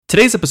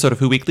Today's episode of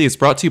Who Weekly is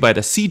brought to you by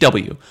the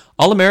CW.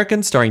 All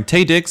American starring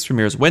Taye Diggs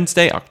premieres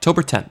Wednesday,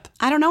 October 10th.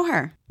 I don't know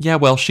her. Yeah,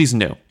 well, she's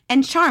new.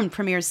 And Charmed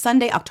premieres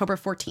Sunday, October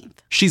 14th.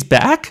 She's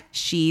back?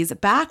 She's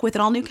back with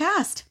an all-new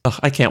cast. Ugh,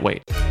 I can't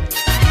wait.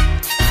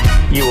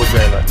 You will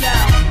dream it.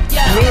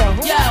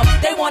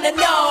 Yo, they wanna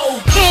know.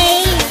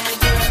 Hey,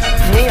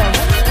 Mia.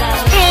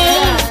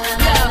 hey,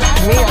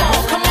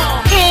 Mia. Come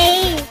on.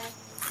 hey.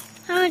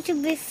 I want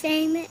to be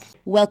famous.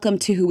 Welcome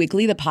to Who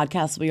Weekly, the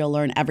podcast where you'll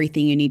learn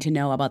everything you need to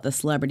know about the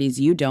celebrities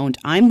you don't.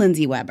 I'm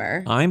Lindsay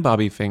Weber. I'm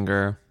Bobby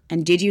Finger.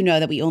 And did you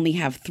know that we only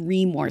have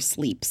 3 more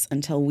sleeps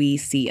until we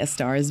see A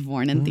Star is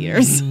Born in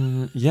theaters?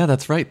 Yeah,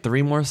 that's right.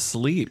 3 more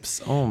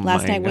sleeps. Oh my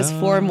Last night was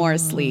 4 more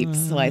sleeps,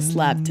 so I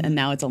slept, and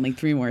now it's only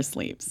 3 more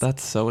sleeps.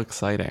 That's so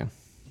exciting.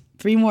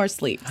 3 more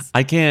sleeps.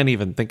 I can't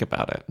even think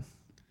about it.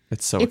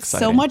 It's so It's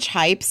exciting. so much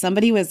hype.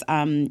 Somebody was,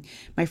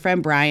 my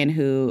friend Brian,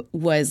 who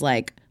was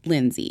like,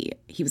 Lindsay,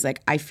 he was like,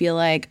 I feel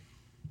like,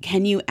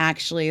 can you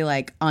actually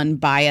like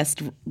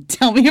unbiased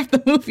tell me if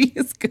the movie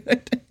is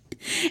good?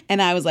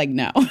 And I was like,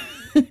 no,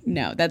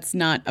 no, that's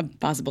not a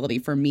possibility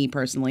for me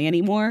personally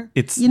anymore.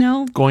 It's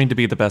going to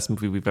be the best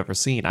movie we've ever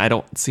seen. I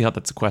don't see how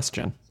that's a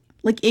question.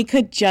 Like it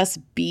could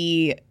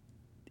be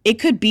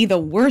the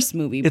worst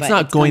movie. It's but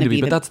not it's going gonna to be,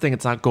 the- but that's the thing.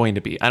 It's not going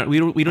to be. We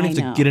don't I have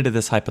to know. get into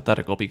this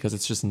hypothetical because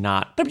it's just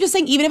not. But I'm just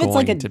saying, even if it's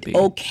like going to be. an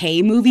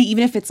okay movie,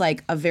 even if it's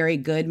like a very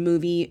good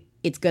movie,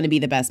 it's going to be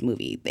the best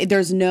movie.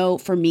 There's no,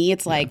 for me,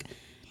 it's like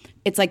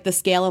the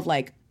scale of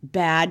like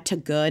bad to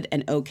good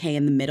and okay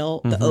in the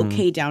middle. The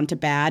okay down to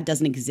bad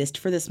doesn't exist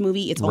for this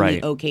movie. It's only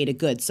Right. okay to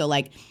good. So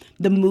like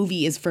the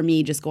movie is for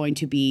me just going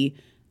to be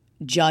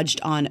judged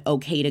on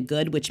okay to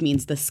good, which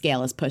means the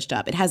scale is pushed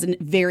up. It has a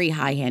very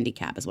high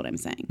handicap is what I'm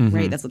saying,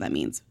 right? That's what that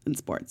means in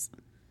sports,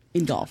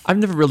 in golf. I've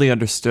never really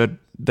understood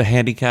the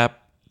handicap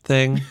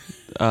thing.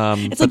 It's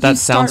but like that you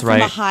sounds start from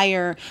right. a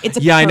higher, it's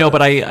a Yeah, I know, curve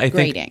but I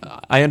grading. think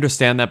I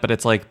understand that, but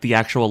it's like the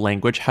actual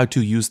language, how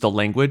to use the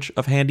language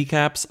of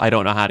handicaps. I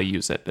don't know how to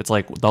use it. It's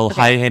like the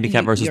high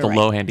handicap versus you're the right.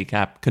 low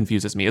handicap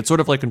confuses me. It's sort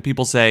of like when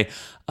people say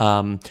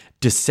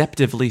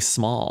deceptively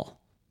small.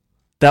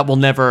 That will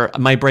never,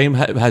 my brain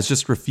has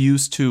just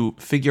refused to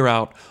figure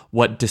out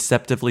what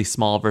deceptively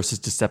small versus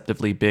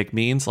deceptively big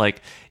means.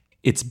 Like,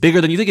 it's bigger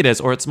than you think it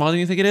is, or it's smaller than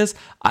you think it is.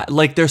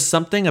 Like, there's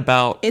something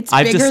about, It's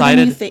I've bigger decided,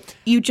 than you think.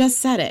 You just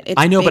said it.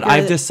 It's I know, but bigger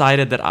I've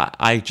decided that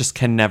I just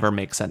can never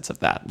make sense of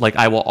that. Like,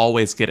 I will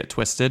always get it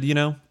twisted, you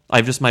know?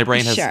 My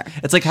brain has, Sure,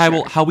 it's like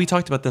how we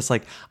talked about this,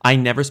 like, I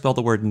never spell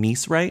the word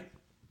niece right.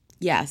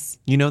 Yes.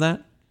 You know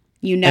that?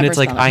 You never And it's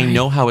like, spell it I right.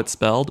 know how it's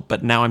spelled,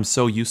 but now I'm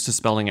so used to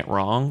spelling it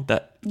wrong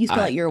that You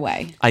spell it your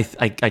way. I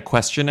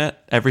question it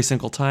every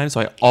single time,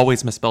 so I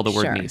always misspell the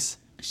word Sure. niece.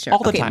 Sure. All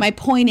the Okay, time. my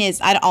point is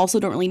I also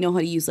don't really know how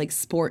to use like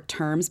sport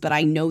terms, but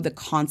I know the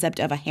concept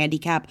of a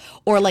handicap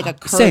or like a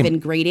curve Same. in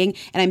grading.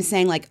 And I'm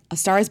saying like A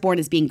Star is Born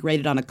is being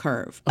graded on a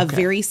curve, a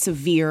very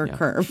severe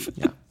curve.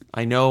 Yeah.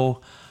 I know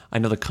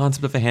the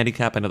concept of a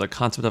handicap. I know the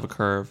concept of a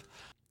curve.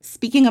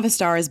 Speaking of A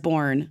Star is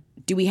Born,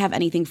 do we have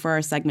anything for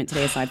our segment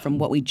today aside from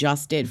what we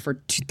just did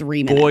for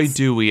 3 minutes? Boy,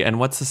 do we. And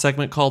what's the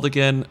segment called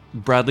again?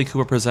 Bradley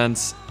Cooper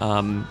Presents.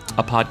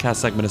 A podcast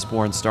segment is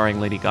born starring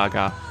Lady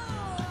Gaga.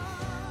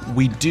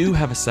 We do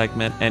have a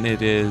segment, and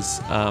it is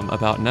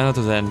about none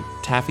other than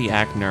Taffy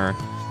Ackner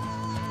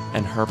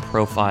and her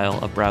profile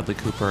of Bradley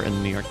Cooper in the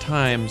New York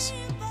Times,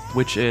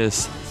 which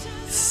is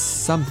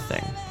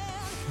something.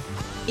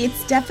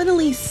 It's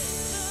definitely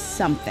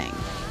something.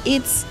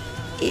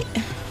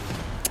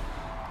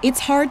 It's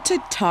hard to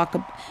talk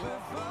about.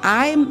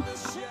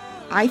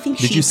 I think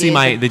Did you see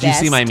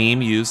my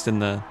meme used in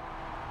the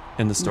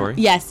story?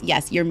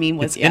 Yes, your meme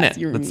was It's in it.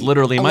 your That's meme.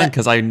 literally I'll mine let-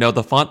 because I know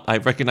the font. I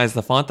recognize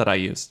the font that I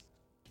used.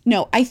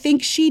 No, I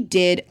think she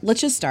did. Let's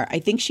just start. I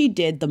think she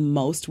did the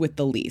most with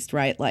the least,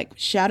 right? Like,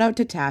 shout out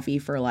to Taffy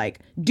for like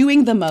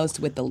doing the most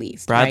with the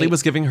least. Bradley right?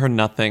 was giving her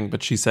nothing,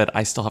 but she said,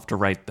 "I still have to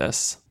write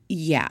this."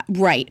 Yeah,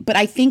 right. But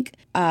I think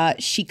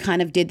she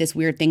kind of did this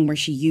weird thing where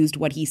she used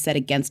what he said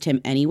against him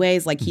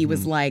anyways. Like he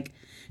was like,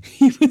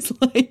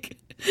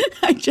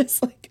 I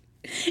just like,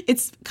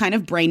 it's kind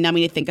of brain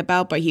numbing to think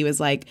about, but he was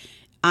like,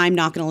 I'm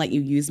not going to let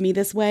you use me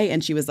this way.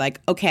 And she was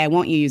like, okay, I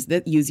won't use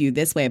you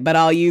this way, but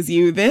I'll use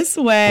you this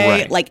way.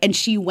 Right. Like, and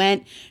she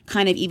went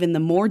kind of even the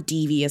more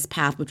devious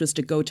path, which was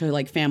to go to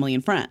like family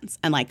and friends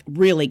and like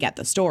really get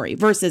the story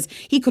versus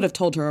he could have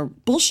told her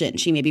bullshit and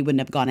she maybe wouldn't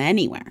have gone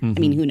anywhere. I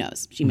mean, who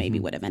knows? She maybe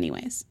would have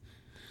anyways.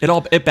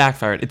 It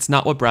backfired. It's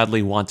not what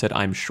Bradley wanted,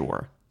 I'm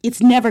sure. It's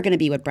never going to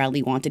be what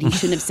Bradley wanted. He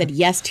shouldn't have said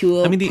yes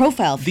to a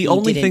profile. The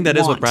only thing that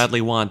is what want.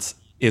 Bradley wants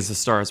is A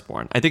Star is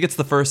Born. I think it's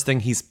the first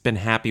thing he's been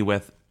happy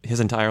with his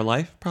entire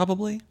life,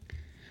 probably.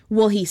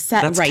 Well, he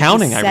said That's right.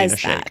 counting he Irina says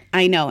Shayk. that.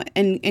 I know,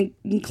 and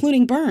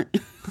including Burnt.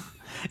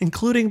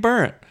 Including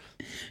Burnt.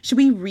 Should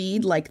we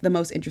read like the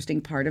most interesting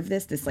part of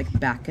this like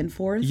back and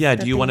forth? Yeah,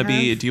 that do you they want to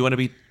be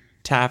have?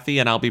 Taffy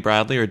and I'll be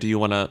Bradley, or do you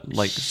want to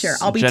like Sure,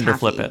 I'll be gender Taffy.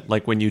 flip it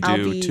like when you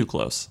do Too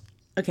Close?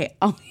 Okay.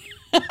 Oh.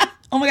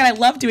 Oh my god, I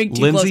love doing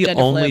too Lindsay close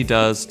gender only flip.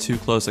 does Too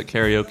Close at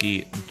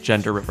karaoke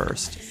gender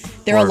reversed.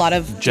 There are a Or lot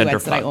of gender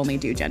duets that I fucked. only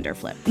do gender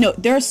flip. No,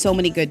 there are so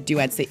many good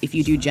duets that if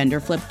you do gender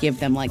flip, give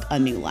them like a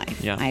new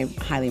life. Yeah. I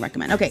highly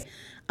recommend. Okay,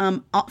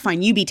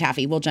 fine. You be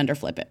Taffy. We'll gender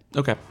flip it.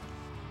 Okay.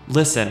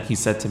 Listen, he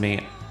said to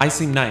me, I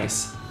seem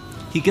nice.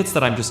 He gets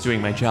that I'm just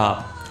doing my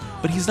job.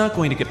 But he's not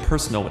going to get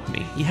personal with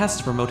me. He has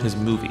to promote his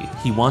movie.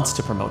 He wants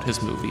to promote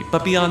his movie.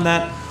 But beyond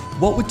that,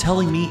 what would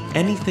telling me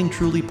anything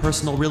truly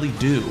personal really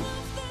do?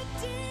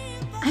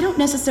 I don't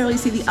necessarily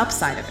see the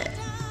upside of it.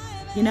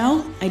 You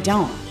know, I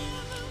don't.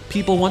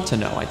 People want to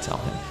know, I tell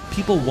him.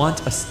 People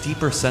want a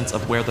deeper sense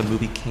of where the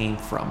movie came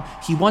from.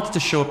 He wants to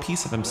show a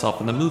piece of himself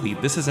in the movie.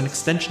 This is an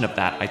extension of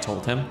that, I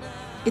told him.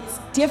 It's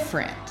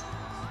different,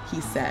 he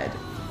said.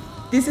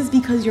 This is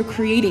because you're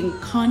creating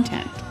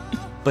content.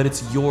 But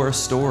it's your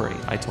story,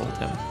 I told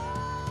him.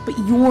 But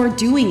you're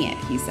doing it,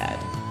 he said.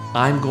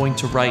 I'm going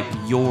to write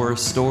your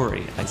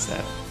story, I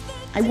said.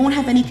 I won't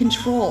have any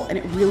control, and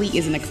it really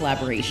isn't a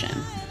collaboration.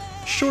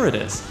 Sure it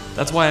is.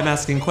 That's why I'm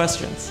asking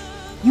questions.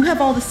 You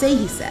have all the say,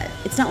 he said.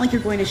 It's not like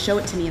you're going to show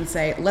it to me and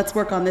say, let's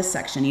work on this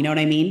section, you know what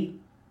I mean?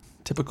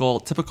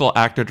 Typical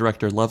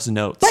actor-director loves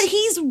notes. But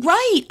he's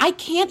right. I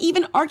can't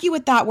even argue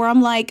with that where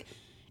I'm like,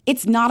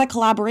 it's not a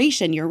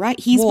collaboration. You're right.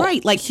 He's Well,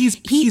 right. Like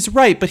he's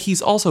right, but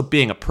he's also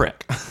being a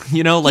prick.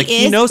 You know, like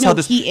he is- knows no, how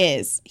this He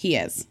is.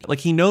 like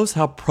he knows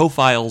how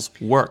profiles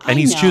work, and I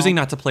he's know. choosing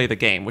not to play the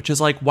game, which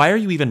is like, why are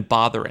you even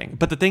bothering?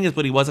 But the thing is,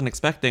 what he wasn't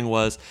expecting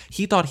was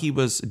he thought he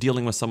was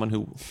dealing with someone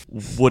who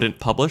wouldn't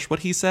publish what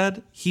he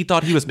said. He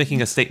thought he was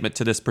making a statement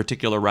to this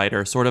particular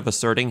writer, sort of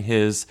asserting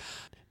his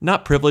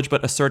not privilege,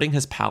 but asserting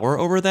his power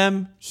over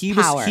them. He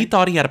Power.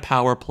 thought he had a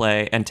power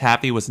play, and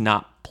Taffy was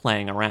not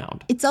playing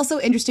around. It's also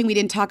interesting, we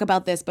didn't talk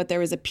about this, but there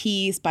was a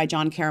piece by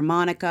John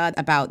Caramonica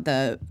about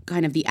the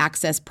kind of the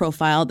access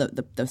profile,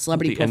 the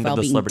celebrity The end of profile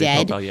the being celebrity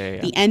dead. profile,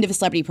 yeah. The end of a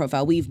celebrity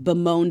profile. We've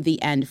bemoaned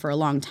the end for a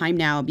long time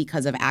now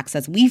because of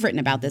access. We've written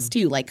about this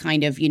too, like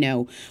kind of, you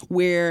know,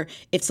 where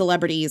if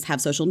celebrities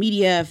have social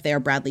media, if they're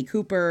Bradley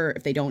Cooper,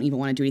 if they don't even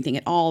want to do anything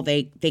at all,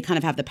 they kind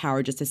of have the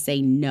power just to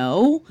say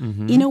no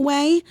in a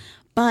way.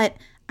 But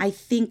I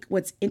think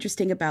what's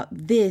interesting about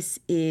this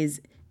is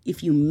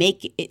if you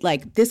make it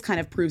like this kind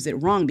of proves it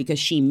wrong because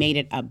she made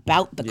it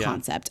about the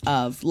concept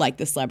of like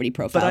the celebrity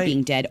profile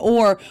being dead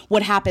or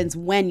what happens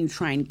when you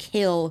try and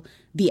kill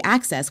the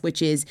access,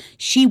 which is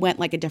she went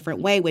like a different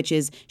way, which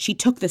is she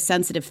took the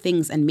sensitive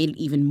things and made it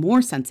even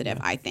more sensitive,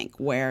 I think,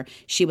 where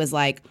she was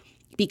like,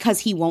 because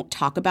he won't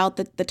talk about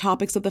the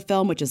topics of the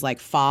film, which is like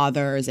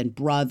fathers and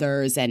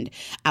brothers and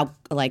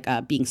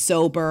being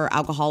sober,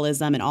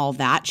 alcoholism and all of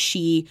that,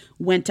 she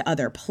went to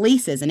other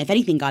places and if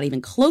anything got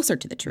even closer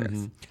to the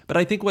truth. But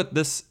I think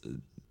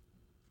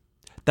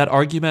that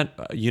argument,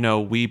 you know,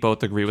 we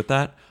both agree with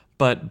that,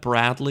 but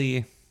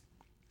Bradley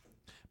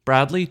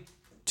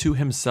to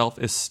himself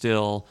is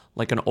still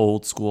like an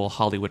old school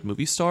Hollywood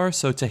movie star.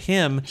 So to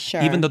him,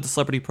 Sure. even though the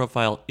celebrity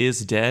profile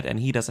is dead and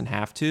he doesn't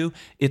have to,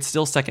 it's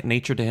still second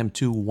nature to him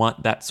to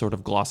want that sort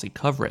of glossy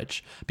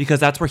coverage because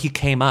that's where he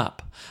came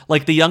up.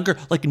 Like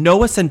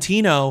Noah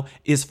Centino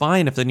is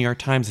fine if the New York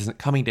Times isn't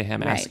coming to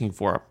him asking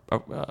for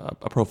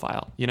a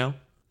profile, you know?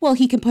 Well,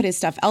 he can put his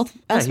stuff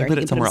elsewhere. put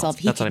it somewhere else.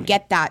 He That's what I can mean.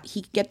 get that.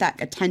 He can get that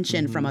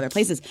attention from other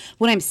places.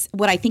 What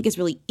I think is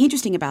really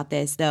interesting about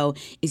this, though,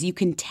 is you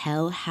can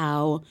tell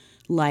how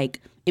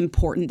like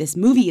important this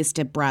movie is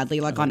to Bradley,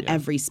 like on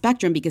every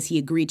spectrum, because he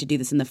agreed to do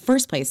this in the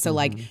first place. So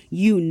like,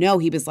 you know,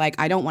 he was like,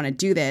 I don't want to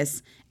do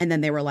this, and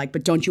then they were like,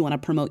 but don't you want to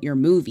promote your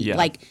movie? Yeah.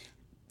 Like,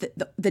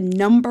 the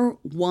number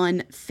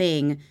one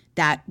thing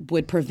that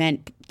would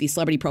prevent the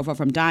celebrity profile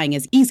from dying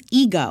is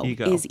ego.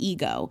 Is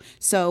ego.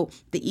 So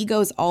the ego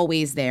is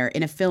always there.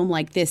 In a film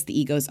like this, the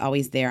ego is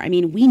always there. I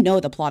mean, we know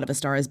the plot of A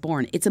Star is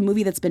Born. It's a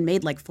movie that's been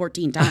made like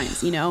 14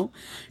 times, you know?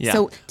 Yeah.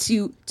 So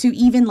to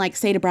even like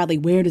say to Bradley,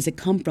 where does it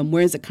come from?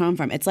 Where does it come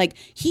from? It's like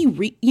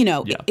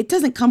it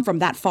doesn't come from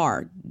that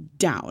far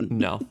down.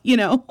 No. You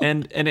know?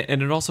 And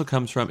it also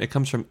comes from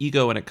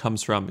ego, and it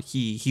comes from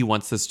he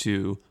wants this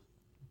to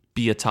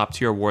be a top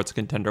tier awards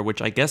contender,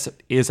 which I guess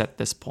it is at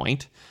this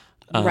point.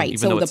 Right. Even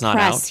So though the it's not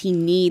press, out. he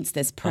needs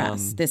this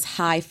press, this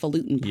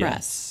highfalutin press.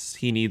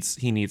 Yes,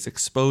 he needs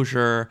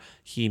exposure.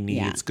 He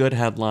needs good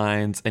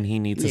headlines, and he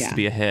needs this to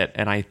be a hit.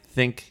 And I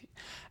think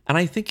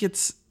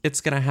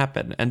it's gonna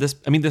happen. And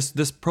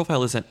this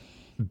profile isn't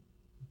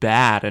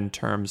bad in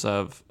terms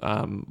of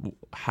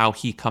how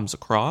he comes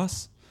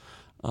across.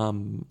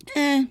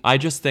 I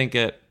just think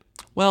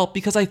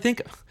because I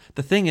think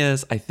the thing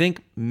is, I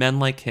think men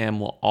like him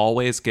will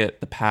always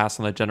get the pass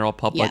on the general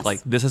public. Yes.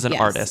 Like, this is an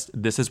Yes. artist.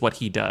 This is what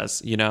he does.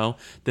 You know,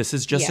 this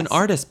is just an Yes.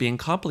 artist being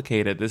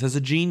complicated. This is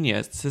a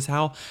genius. This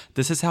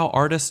is how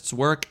artists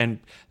work, and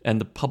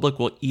the public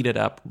will eat it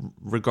up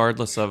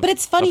regardless of. But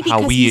it's funny of how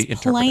because we he's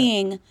interpret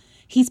it.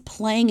 he's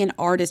playing an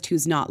artist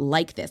who's not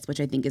like this, which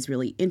I think is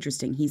really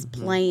interesting. He's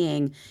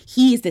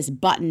this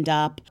buttoned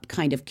up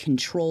kind of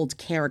controlled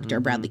character,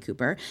 Bradley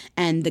Cooper,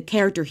 and the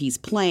character he's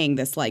playing,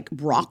 this like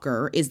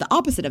rocker, is the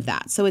opposite of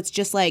that. So it's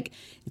just like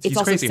it's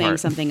also crazy saying heart.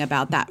 something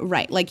about that,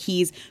 right? Like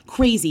he's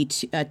crazy,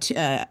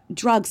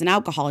 drugs and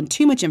alcohol and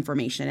too much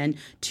information and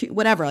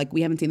whatever. Like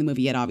we haven't seen the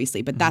movie yet,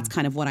 obviously, but that's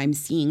kind of what I'm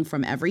seeing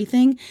from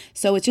everything.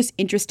 So it's just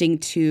interesting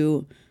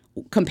to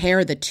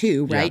compare the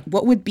two, right? Yeah.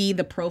 What would be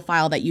the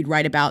profile that you'd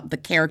write about the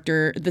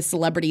character, the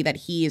celebrity that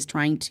he is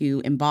trying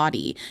to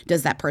embody?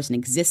 Does that person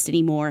exist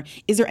anymore?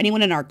 Is there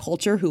anyone in our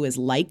culture who is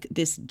like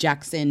this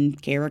Jackson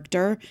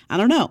character? I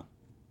don't know.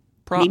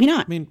 Maybe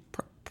not. I mean,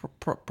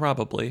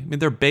 probably. I mean,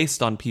 they're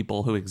based on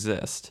people who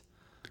exist.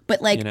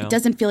 But like, You know? it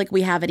doesn't feel like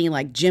we have any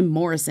like Jim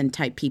Morrison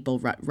type people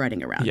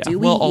running around, Yeah. do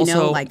we? Well,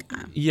 also,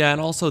 Yeah, and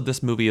also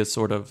this movie is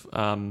sort of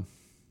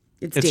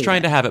it's dated.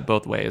 trying to have it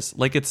both ways.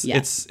 Like it's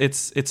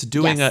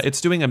doing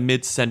Yes. a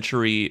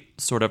mid-century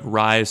sort of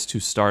rise to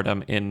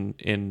stardom in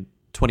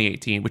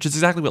 2018, which is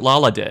exactly what La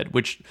La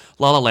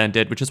Land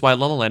did, which is why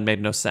La La Land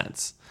made no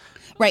sense.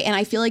 Right, and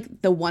I feel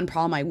like the one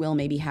problem I will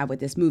maybe have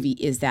with this movie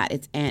is that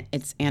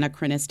it's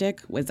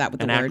anachronistic. Was that what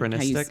the word?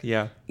 Anachronistic,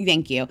 yeah.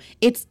 Thank you.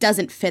 It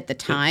doesn't fit the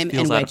time in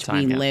feels out of which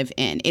time, we yeah. live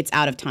in. It's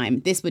out of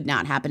time. This would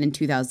not happen in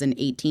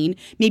 2018.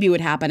 Maybe it would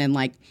happen in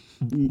like,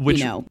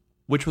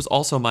 Which was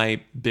also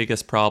my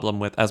biggest problem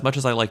with, as much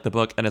as I liked the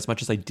book and as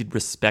much as I did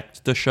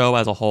respect the show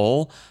as a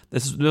whole,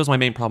 this was my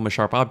main problem with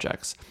Sharp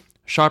Objects.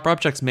 Sharp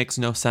Objects makes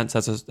no sense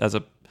as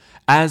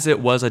it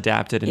was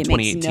adapted in It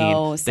makes 2018.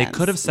 no They sense,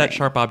 could have set right.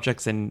 Sharp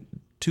Objects in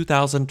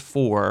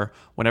 2004,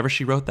 whenever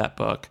she wrote that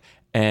book,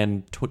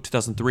 and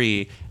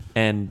 2003,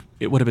 and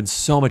it would have been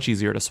so much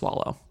easier to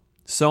swallow.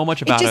 So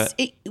much about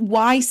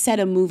why set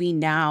a movie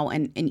now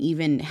and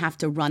even have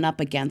to run up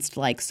against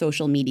like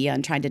social media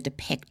and trying to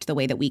depict the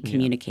way that we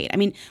communicate? I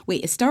mean,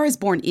 wait, A Star is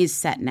Born is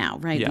set now,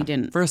 right? Yeah. We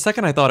didn't. For a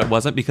second, I thought it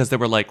wasn't, because there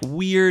were like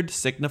weird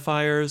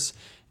signifiers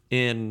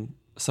in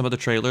some of the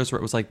trailers where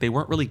it was like they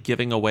weren't really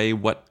giving away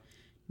what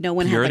No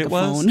one had period like a it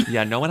was. phone.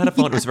 Yeah, no one had a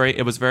phone.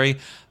 It was very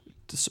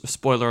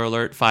spoiler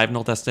alert,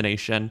 Final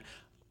Destination.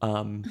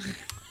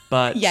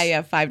 But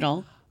Yeah,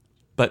 5-0.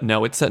 But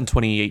no, it's set in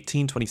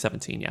 2018,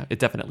 2017. Yeah, it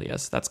definitely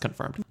is. That's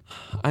confirmed.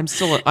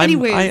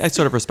 Anyways. I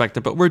sort of respect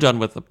it, but we're done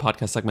with the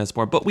podcast segment. It's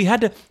more. But we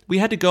had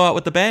to go out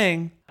with a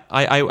bang.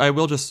 I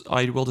will just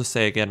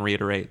say again,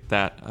 reiterate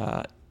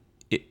that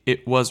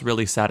it was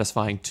really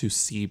satisfying to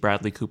see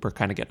Bradley Cooper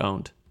kind of get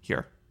owned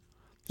here.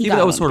 Even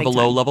though it was sort of a big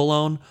time. low level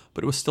own,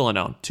 but it was still an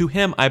own. To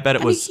him, I bet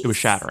it was he's-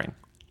 shattering.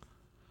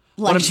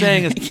 Like,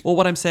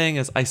 What I'm saying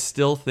is, I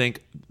still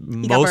think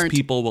got most burnt.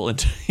 people will.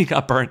 He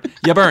got burnt.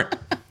 Yeah, burnt.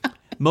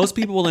 Most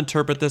people will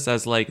interpret this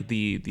as like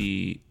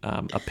the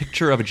a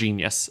picture of a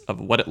genius, of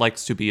what it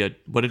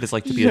is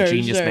like to be a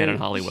genius man in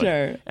Hollywood.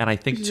 sure, And I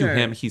think sure. to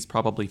him, he's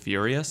probably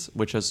furious,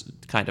 which is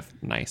kind of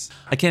nice.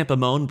 I can't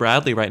bemoan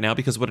Bradley right now,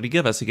 because what did he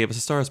give us? He gave us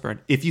A Star Is Born.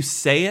 If you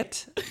say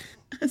it,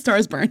 A Star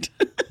is Burnt.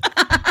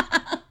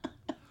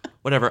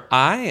 whatever.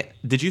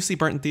 Did you see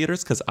Burnt in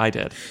theaters? Because I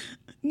did.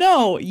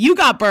 No, you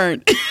got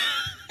burnt.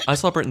 I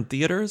saw Burnt in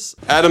theaters.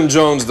 Adam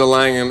Jones, the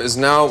Langham, is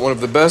now one of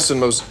the best and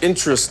most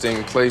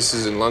interesting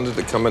places in London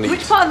to come and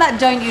Which eat. part of that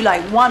don't you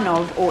like? One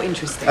of or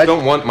interesting? I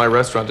don't want my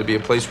restaurant to be a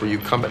place where you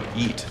come and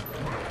eat.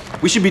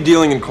 We should be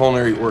dealing in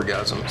culinary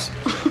orgasms.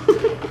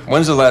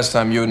 When's the last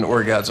time you had an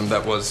orgasm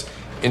that was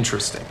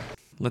interesting?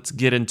 Let's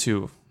get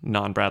into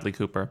non-Bradley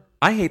Cooper.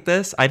 I hate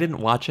this. I didn't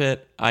watch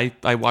it. I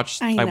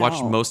watched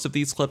know. most of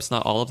these clips,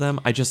 not all of them.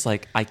 I just I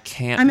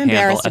can't I'm handle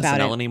embarrassed about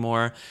SNL it.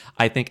 anymore.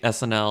 I think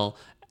SNL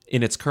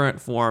in its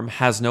current form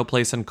has no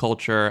place in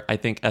culture. I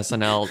think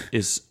SNL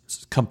is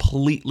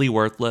completely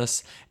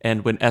worthless,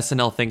 and when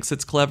SNL thinks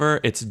it's clever,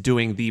 it's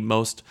doing the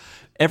most.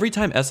 Every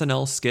time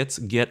SNL skits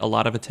get a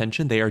lot of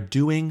attention, they are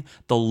doing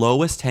the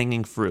lowest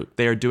hanging fruit.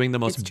 They are doing the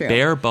most It's true.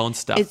 bare bone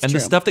stuff. It's and the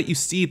true. stuff that you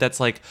see that's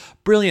like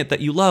brilliant, that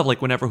you love,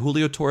 like whenever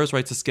Julio Torres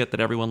writes a skit that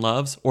everyone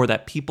loves or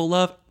that people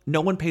love,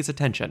 no one pays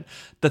attention.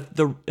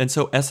 And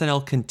so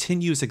SNL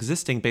continues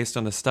existing based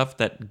on the stuff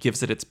that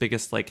gives it its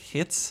biggest like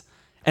hits,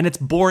 and it's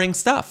boring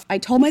stuff. I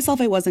told myself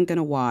I wasn't going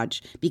to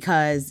watch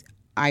because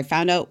when I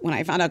found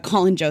out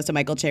Colin Jost and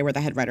Michael Che were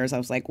the head writers, I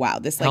was like, wow,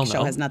 this Hell show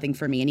no. has nothing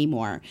for me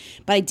anymore.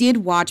 But I did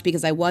watch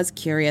because I was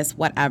curious.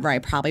 Whatever, I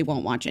probably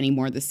won't watch any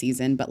more this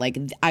season. But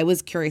I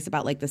was curious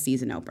about the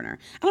season opener.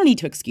 I don't need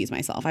to excuse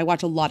myself. I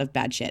watch a lot of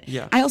bad shit.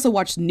 Yeah. I also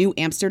watched New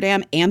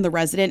Amsterdam and The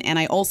Resident, and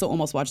I also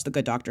almost watched The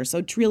Good Doctor.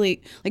 So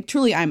truly,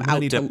 I'm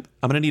out to.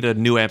 I'm gonna need a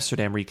New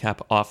Amsterdam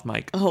recap off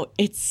mic. Oh,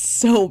 it's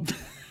so.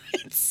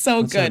 It's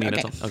so That's what I good.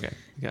 mean. Okay. Okay.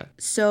 Yeah.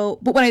 So,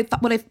 but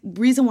the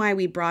reason why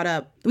we brought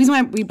up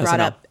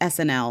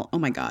SNL, oh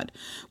my God,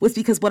 was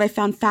because what I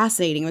found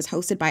fascinating, it was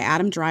hosted by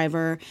Adam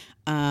Driver,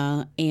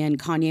 and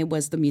Kanye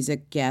was the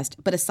music guest.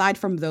 But aside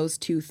from those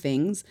two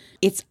things,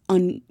 it's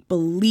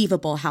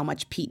unbelievable how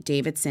much Pete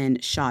Davidson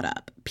shot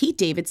up. Pete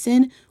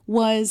Davidson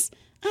was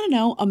I don't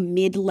know, a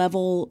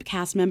mid-level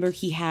cast member.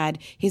 He had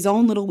his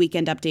own little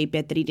Weekend Update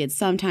bit that he did.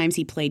 Sometimes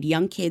he played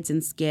young kids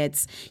in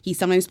skits. He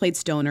sometimes played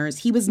stoners.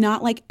 He was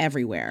not like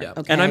everywhere. Yeah.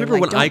 Okay? And I remember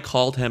like, when I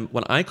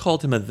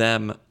called him a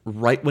them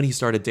right when he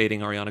started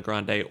dating Ariana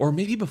Grande, or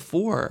maybe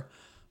before,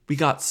 we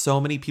got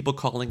so many people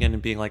calling in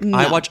and being like,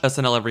 I watch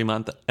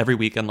SNL every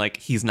week, and like,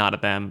 he's not a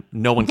them.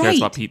 No one cares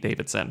about Pete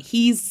Davidson.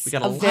 We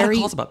got a lot of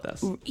calls about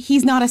this.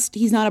 He's not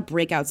a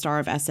breakout star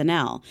of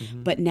SNL,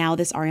 but now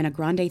this Ariana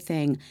Grande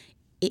thing.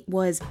 It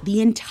was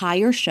the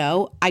entire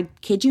show. I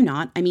kid you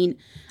not. I mean,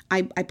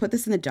 I put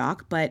this in the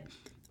doc, but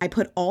I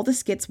put all the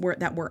skits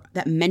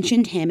that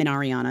mentioned him and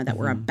Ariana that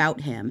were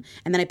about him,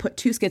 and then I put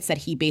 2 skits that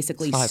he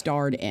basically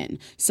starred in.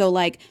 So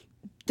like,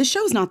 the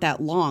show's not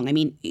that long. I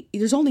mean,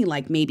 there's only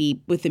like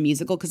maybe with the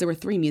musical, because there were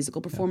 3 musical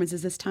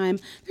performances this time.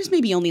 There's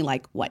maybe only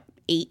like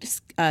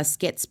 8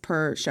 skits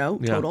per show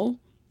total.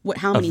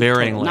 How many?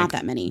 Varying total? length. Not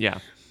that many. Yeah.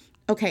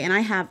 Okay, and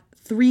I have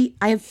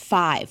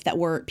 5 that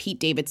were Pete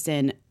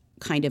Davidson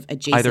kind of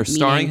adjacent. Either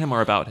starring him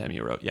or about him,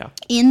 you wrote, yeah.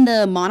 In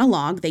the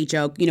monologue, they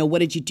joke, what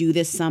did you do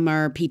this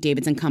summer? Pete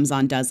Davidson comes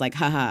on, does like,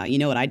 haha, you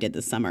know what I did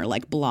this summer?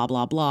 Like, blah,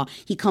 blah, blah.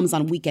 He comes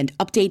on Weekend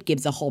Update,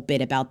 gives a whole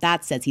bit about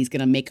that, says he's going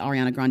to make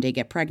Ariana Grande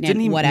get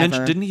pregnant,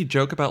 whatever. Didn't he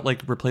joke about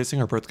like replacing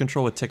her birth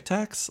control with Tic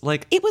Tacs?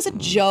 Like, it was a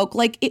joke.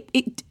 Like,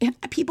 it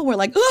people were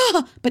like,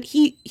 ugh! But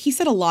he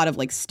said a lot of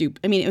like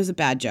it was a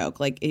bad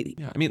joke. Like,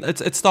 yeah, I mean,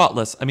 it's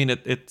thoughtless. I mean,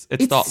 it's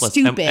thoughtless.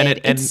 Stupid.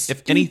 And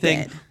if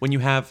anything, when you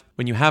have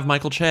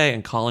Michael Che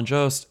and Colin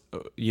Jost,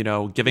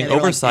 giving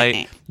oversight,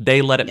 like,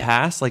 they let it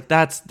pass. Like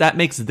that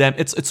makes them.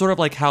 It's sort of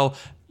like how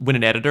when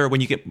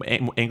you get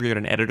angry at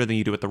an editor than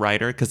you do at the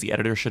writer, because the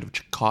editor should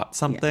have caught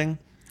something. Yeah.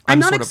 I'm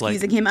not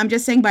excusing him. I'm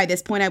just saying by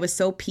this point I was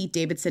so Pete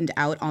Davidson'd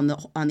out on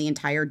the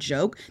entire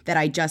joke that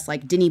I just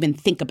like didn't even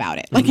think about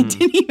it. Like it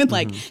didn't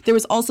even there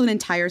was also an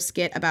entire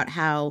skit about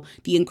how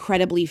the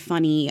incredibly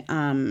funny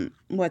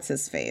what's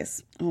his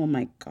face? Oh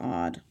my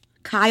God.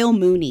 Kyle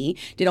Mooney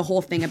did a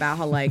whole thing about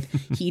how like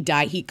he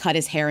cut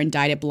his hair and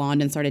dyed it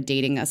blonde and started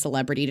dating a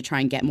celebrity to try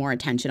and get more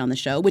attention on the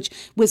show, which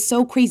was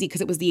so crazy because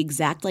it was the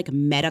exact like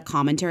meta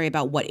commentary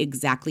about what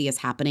exactly is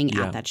happening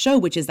at that show,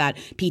 which is that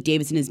Pete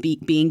Davidson is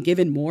being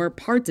given more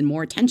parts and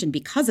more attention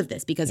because of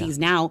this, because he's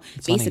now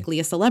basically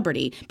a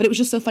celebrity. But it was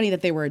just so funny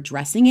that they were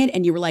addressing it,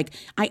 and you were like,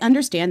 I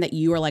understand that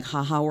you are like,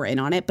 haha, we're in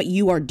on it, but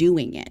you are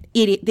doing it.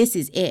 This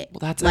is it. Well,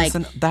 that's like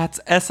that's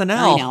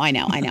SNL. I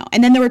know.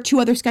 And then there were 2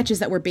 other sketches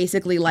that were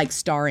basically like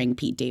starring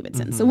Pete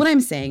Davidson. So what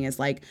I'm saying is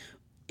like,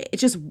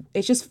 it's just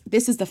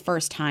this is the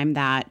first time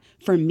that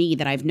for me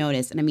that I've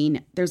noticed. And I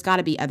mean, there's got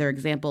to be other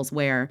examples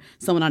where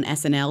someone on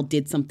SNL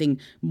did something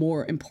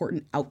more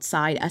important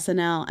outside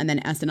SNL, and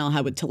then SNL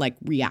had to like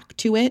react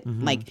to it,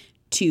 like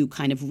to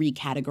kind of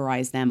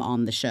recategorize them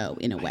on the show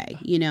in a way.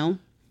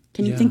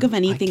 Can you think of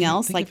anything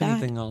else like that?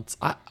 Anything else?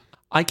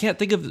 I can't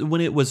think of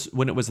when it was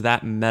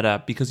that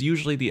meta, because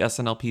usually the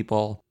SNL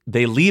people,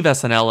 they leave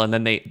SNL and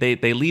then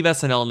they leave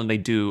SNL and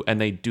then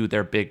they do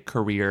their big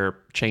career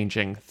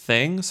changing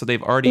thing. So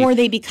they've already, or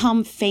they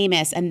become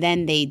famous and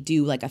then they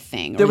do like a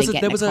thing. There was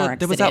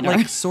that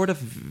like sort of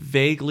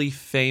vaguely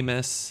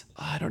famous,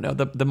 I don't know,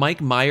 the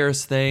Mike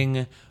Myers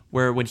thing,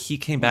 where when he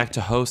came back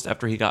to host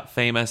after he got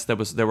famous,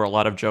 there were a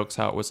lot of jokes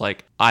how it was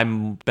like,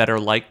 I'm better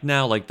liked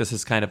now. Like, this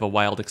is kind of a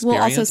wild experience.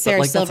 Well, also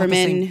Sarah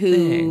Silverman, who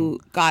thing.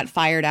 Got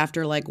fired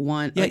after like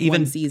one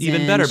season.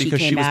 Even better because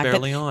she was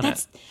barely on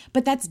it.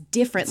 But that's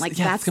different. Like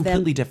that's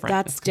completely different.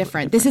 That's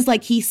different. This is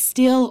like he's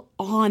still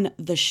on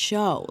the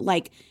show.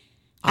 Like,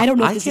 I don't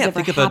know if this has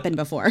ever happened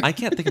before. I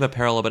can't think of a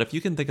parallel, but if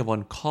you can think of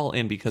one, call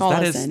in, because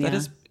that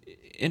is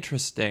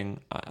interesting.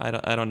 I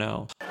don't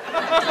know.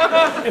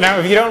 Now,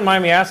 if you don't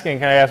mind me asking,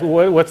 can I ask,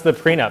 what's the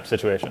prenup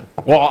situation?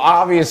 Well,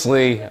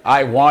 obviously,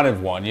 I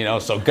wanted one,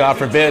 so God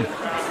forbid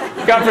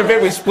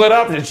we split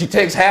up and she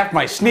takes half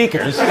my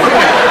sneakers.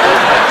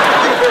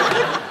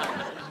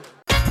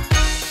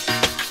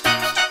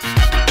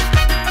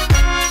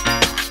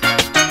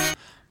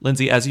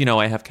 Lindsay, as you know,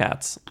 I have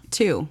cats.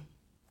 2.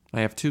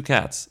 I have 2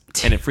 cats,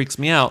 and it freaks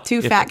me out.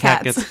 2 fat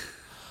cats.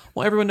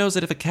 Well, everyone knows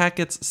that if a cat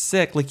gets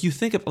sick, like you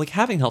think of like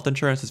having health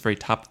insurance is very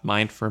top of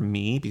mind for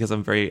me because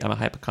I'm a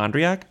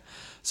hypochondriac.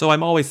 So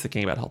I'm always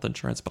thinking about health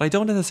insurance, but I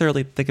don't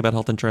necessarily think about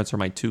health insurance for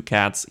my 2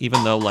 cats,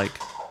 even though like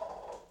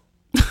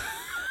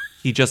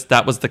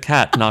that was the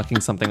cat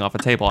knocking something off a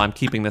table. I'm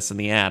keeping this in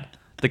the ad.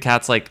 The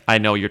cat's like, I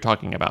know you're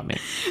talking about me.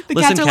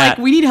 Cats are like,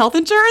 we need health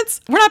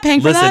insurance? We're not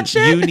paying for that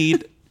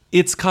shit?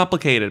 It's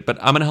complicated, but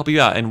I'm going to help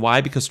you out. And why?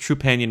 Because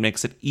Trupanion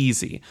makes it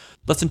easy.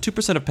 Less than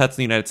 2% of pets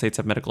in the United States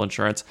have medical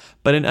insurance,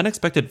 but an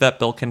unexpected vet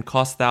bill can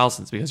cost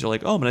thousands because you're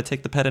like, oh, I'm going to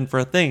take the pet in for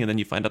a thing, and then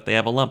you find out they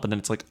have a lump, and then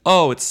it's like,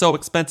 oh, it's so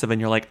expensive,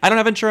 and you're like, I don't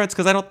have insurance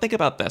because I don't think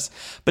about this.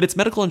 But it's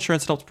medical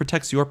insurance that helps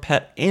protect your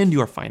pet and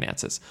your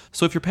finances.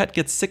 So if your pet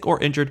gets sick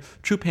or injured,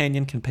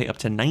 Trupanion can pay up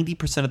to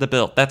 90% of the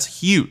bill. That's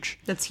huge.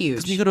 That's huge.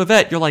 Because when you go to a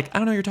vet, you're like, I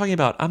don't know what you're talking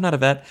about. I'm not a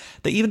vet.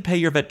 They even pay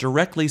your vet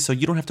directly, so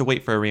you don't have to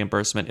wait for a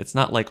reimbursement. It's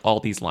not like all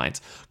these lines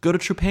headlines. Go to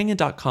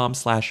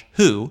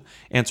Trupanion.com/who,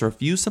 answer a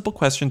few simple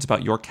questions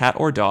about your cat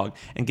or dog,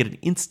 and get an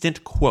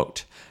instant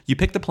quote. You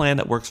pick the plan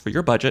that works for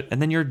your budget,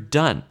 and then you're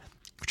done.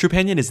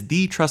 Trupanion is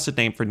the trusted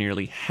name for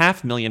nearly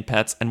 500,000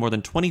 pets and more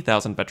than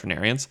 20,000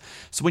 veterinarians.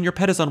 So when your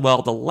pet is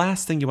unwell, the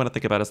last thing you want to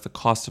think about is the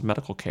cost of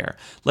medical care.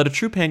 Let a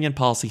Trupanion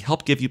policy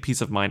help give you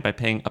peace of mind by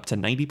paying up to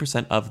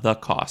 90% of the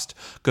cost.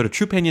 Go to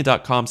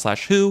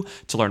Trupanion.com/who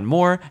to learn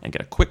more and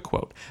get a quick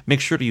quote. Make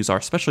sure to use our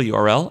special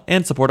URL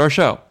and support our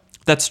show.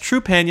 That's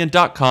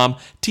Trupanion.com,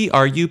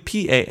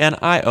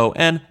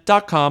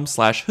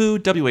 Trupanion.com/who,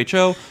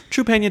 WHO,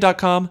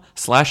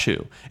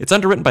 Trupanion.com/who. It's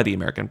underwritten by the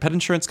American Pet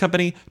Insurance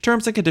Company.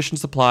 Terms and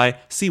conditions apply.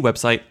 See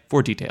website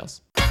for details.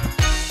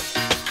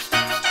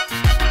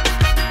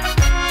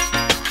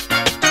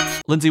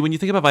 Lindsay, when you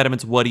think about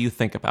vitamins, what do you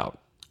think about?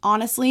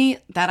 Honestly,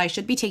 that I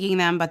should be taking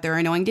them, but they're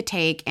annoying to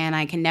take, and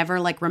I can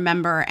never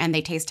remember, and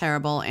they taste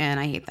terrible, and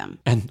I hate them.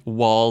 And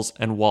walls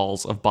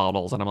of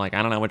bottles, and I'm like,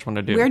 I don't know which one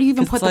to do. Where do you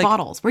even put the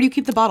bottles? Where do you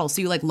keep the bottles?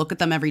 So you look at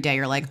them every day.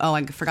 You're like, oh,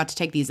 I forgot to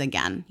take these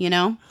again, you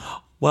know?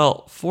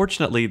 Well,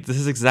 fortunately, this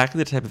is exactly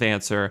the type of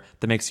answer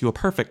that makes you a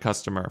perfect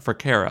customer for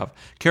Care of.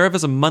 Care of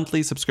is a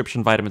monthly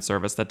subscription vitamin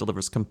service that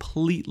delivers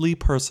completely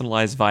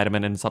personalized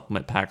vitamin and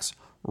supplement packs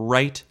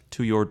right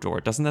to your door.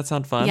 Doesn't that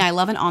sound fun? Yeah, I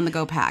love an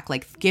on-the-go pack.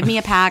 Give me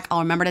a pack. I'll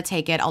remember to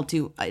take it.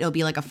 It'll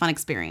be a fun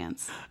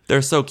experience.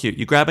 They're so cute.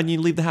 You grab it and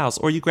you leave the house,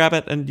 or you grab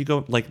it and you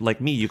go,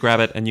 like me, you grab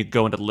it and you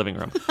go into the living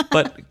room.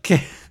 But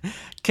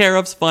Care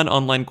of's fun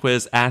online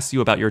quiz asks you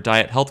about your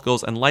diet, health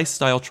goals, and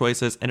lifestyle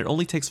choices, and it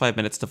only takes 5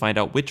 minutes to find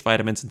out which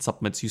vitamins and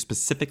supplements you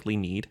specifically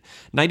need.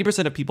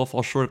 90% of people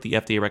fall short of the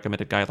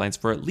FDA-recommended guidelines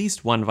for at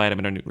least one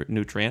vitamin or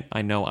nutrient.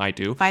 I know I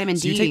do. Vitamin D.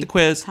 So you take the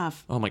quiz.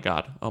 Tough. Oh my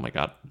God.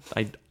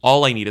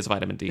 All I need is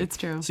vitamin D. It's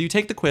true. So you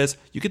take the quiz,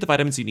 you get the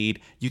vitamins you need,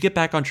 you get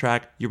back on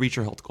track, you reach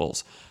your health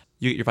goals.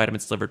 You get your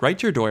vitamins delivered right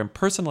to your door in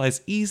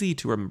personalized,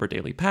 easy-to-remember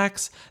daily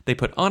packs. They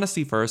put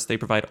honesty first. They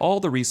provide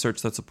all the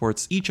research that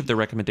supports each of their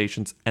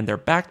recommendations, and they're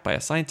backed by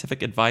a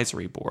scientific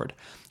advisory board.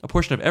 A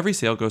portion of every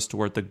sale goes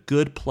toward the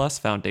Good Plus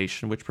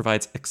Foundation, which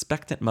provides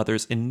expectant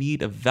mothers in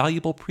need of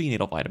valuable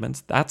prenatal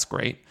vitamins. That's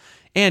great.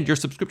 And your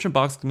subscription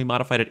box can be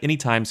modified at any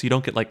time, so you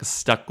don't get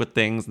stuck with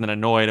things and then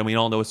annoyed. And we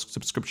all know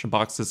subscription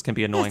boxes can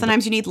be annoying. Yeah,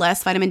 sometimes you need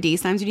less vitamin D,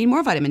 sometimes you need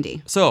more vitamin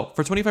D. So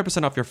for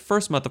 25% off your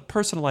first month of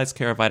personalized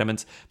Care of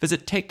vitamins,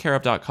 visit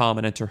takecareof.com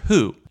and enter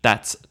WHO.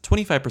 That's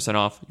 25%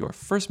 off your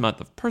first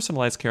month of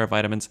personalized Care of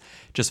vitamins.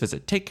 Just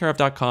visit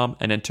takecareof.com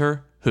and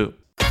enter WHO.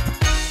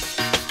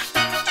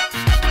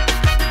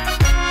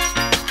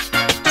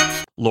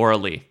 Laura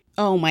Lee.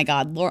 Oh my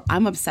God, Laura,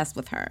 I'm obsessed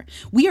with her.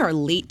 We are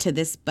late to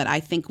this, but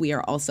I think we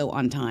are also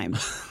on time. Do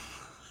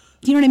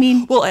you know what I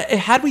mean? Well,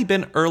 had we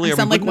been earlier, I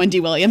sound like Wendy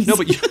Williams. No,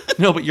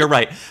 but you're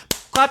right.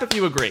 Clap if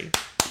you agree.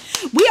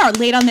 We are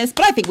late on this,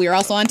 but I think we are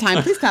also on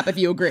time. Please clap if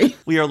you agree.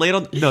 We are late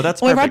on. No,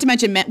 that's perfect. I forgot to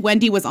mention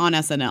Wendy was on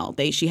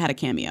SNL. She had a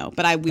cameo,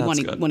 but we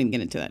won't even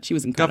get into that. She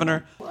was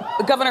incredible.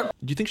 Governor.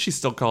 Do you think she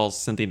still calls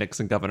Cynthia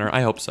Nixon governor?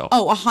 I hope so.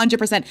 Oh,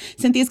 100%.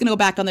 Cynthia's going to go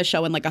back on the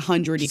show in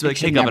 100 years. Like,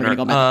 hey,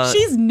 governor.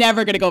 She's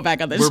never going to go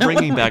back on the show. We're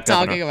bringing back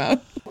talking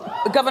about.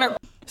 Governor.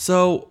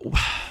 So,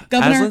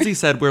 Governor. as Lindsay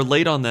said, we're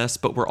late on this,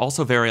 but we're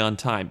also very on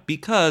time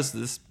because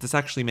this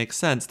actually makes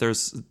sense. There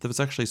was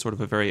actually sort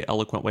of a very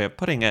eloquent way of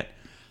putting it.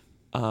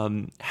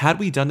 Had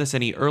we done this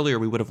any earlier,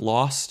 we would have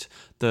lost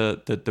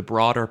the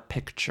broader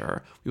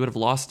picture. We would have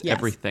lost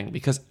everything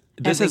because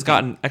this has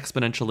gotten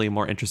exponentially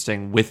more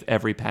interesting with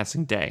every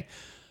passing day.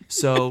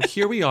 So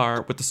here we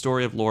are with the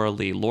story of Laura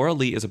Lee. Laura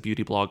Lee is a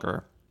beauty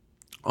blogger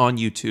on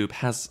YouTube,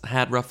 has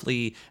had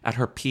roughly at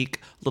her peak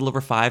a little over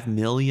 5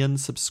 million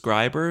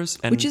subscribers,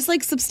 and which is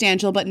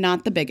substantial, but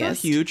not the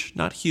biggest.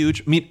 Not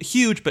huge. I mean,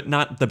 huge, but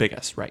not the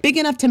biggest, right? Big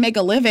enough to make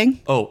a living.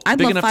 Oh, I'd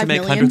big love enough 5 to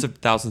make million. hundreds of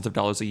thousands of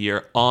dollars a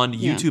year on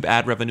YouTube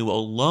ad revenue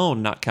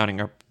alone, not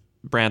counting our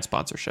brand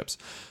sponsorships.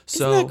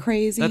 So isn't that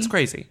crazy? That's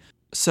crazy.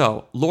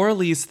 So Laura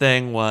Lee's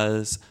thing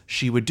was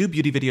she would do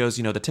beauty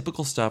videos, the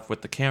typical stuff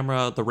with the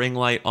camera, the ring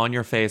light on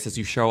your face as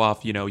you show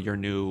off, your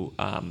new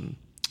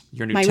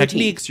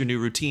techniques, your new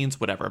routines,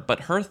 whatever.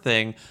 But her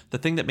thing, the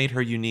thing that made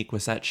her unique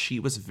was that she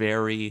was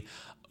very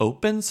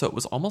open. So it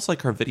was almost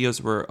like her videos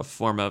were a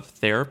form of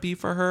therapy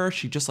for her.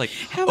 She just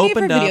How many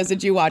opened of her up. videos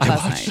did you watch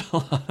last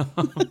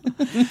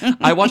night?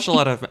 I watched a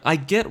lot of. I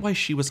get why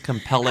she was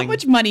compelling. How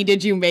much money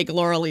did you make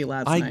Laura Lee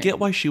last night? I get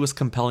why she was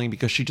compelling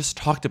because she just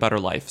talked about her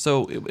life.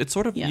 So it's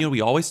sort of, we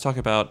always talk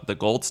about the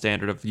gold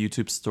standard of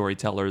YouTube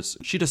storytellers.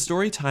 She does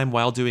story time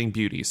while doing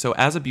beauty. So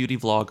as a beauty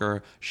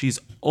vlogger, she's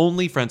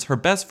only friends, her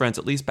best friends,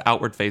 at least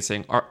outward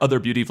facing, are other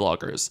beauty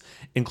vloggers,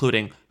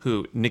 including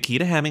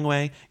Nikita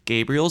Hemingway,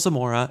 Gabriel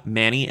Zamora,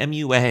 Manny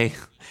MUA,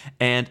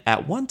 and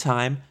at one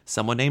time,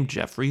 someone named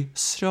Jeffree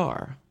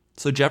Star.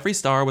 So Jeffree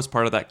Star was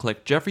part of that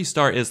clique. Jeffree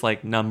Star is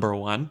number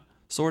one,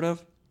 sort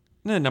of.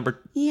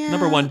 Number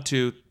 1,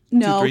 2,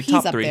 no, 3, he's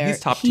top up 3. There. He's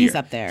top tier. He's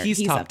up there.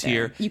 He's top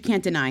tier. You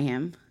can't deny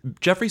him.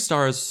 Jeffree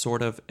Star is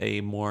sort of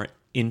a more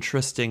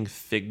interesting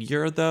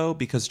figure, though,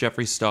 because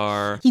Jeffree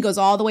Star... He goes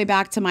all the way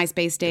back to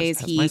MySpace days.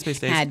 Has He MySpace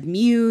days. had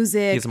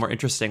music. He has a more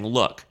interesting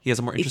look. He has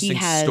a more interesting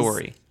has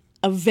story.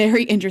 A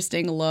very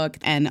interesting look,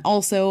 and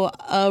also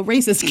a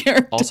racist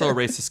character. Also a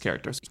racist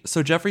character.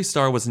 So Jeffree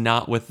Star was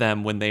not with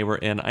them when they were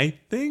in, I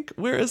think,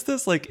 where is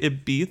this? Like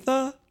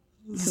Ibiza?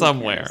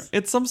 Somewhere. cares?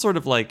 It's some sort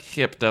of like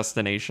hip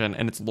destination,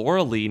 and it's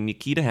Laura Lee,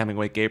 Nikita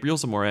Hemingway, Gabriel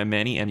Zamora, and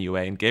Manny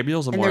MUA. And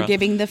Gabriel Zamora, they're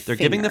giving the they're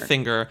giving the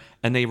finger,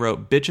 and they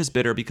wrote "Bitch is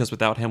bitter because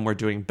without him we're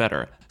doing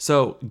better."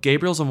 So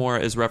Gabriel Zamora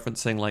is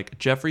referencing like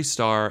Jeffree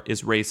Star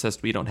is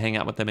racist. We don't hang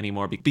out with them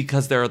anymore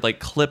because there are like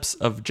clips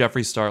of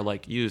Jeffree Star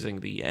like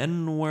using the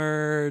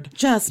N-word,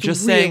 Just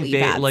saying really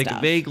bad like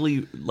stuff.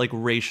 vaguely like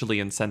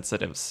racially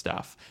insensitive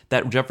stuff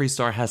that Jeffree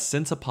Star has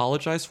since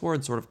apologized for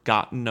and sort of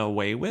gotten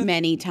away with.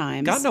 Many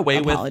times. Gotten away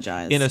apologized.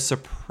 with in a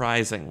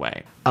surprising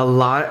way. A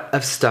lot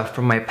of stuff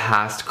from my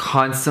past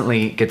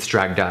constantly gets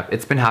dragged up.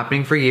 It's been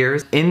happening for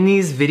years. In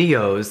these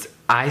videos,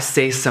 I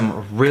say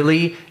some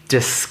really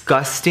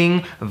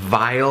disgusting,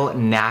 vile,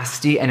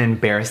 nasty, and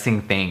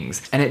embarrassing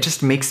things. And it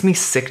just makes me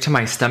sick to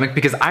my stomach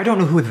because I don't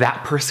know who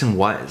that person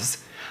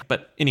was.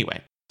 But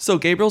anyway, so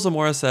Gabriel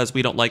Zamora says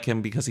we don't like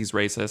him because he's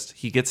racist.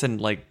 He gets in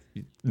like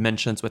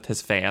mentions with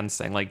his fans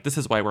saying like this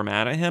is why we're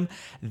mad at him.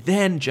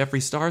 Then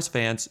Jeffree Star's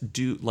fans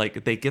do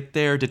like they get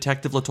their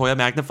Detective Latoya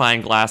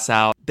magnifying glass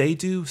out. They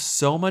do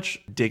so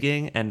much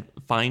digging and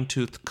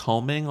fine-tooth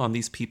combing on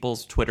these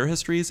people's Twitter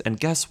histories, and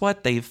guess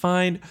what? They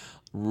find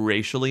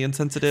racially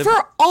insensitive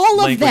For all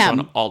of language them.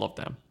 on all of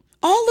them.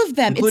 All of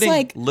them. Including It's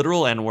like,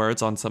 literal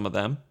N-words on some of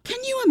them.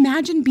 can you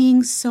imagine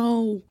being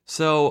so...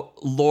 So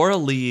Laura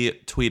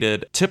Lee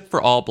tweeted, "Tip for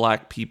all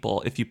black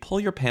people, if you pull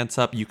your pants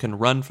up, you can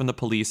run from the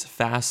police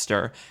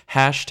faster.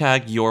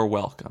 Hashtag you're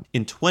welcome."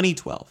 In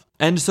 2012.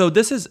 And so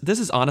this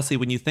is honestly,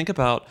 when you think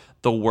about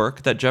the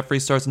work that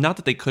Jeffree Star's, not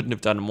that they couldn't have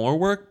done more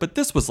work, but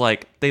this was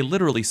like, they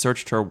literally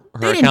searched her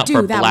They didn't account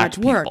for do that black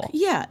much work. people.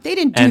 Yeah, they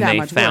didn't do And that they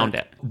much found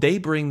work. it. They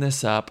bring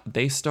this up.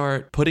 They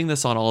start putting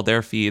this on all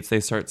their feeds. They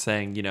start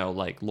saying, you know,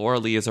 like, Laura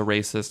Lee is a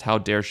racist. How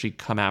dare she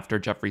come after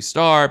Jeffree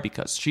Star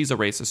because she's a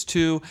racist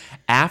too.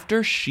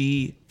 After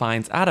she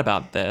finds out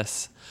about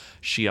this,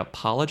 she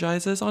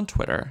apologizes on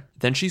Twitter.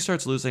 Then she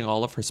starts losing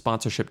all of her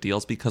sponsorship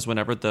deals because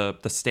whenever the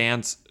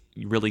stands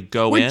really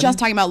go in. We're just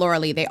talking about Laura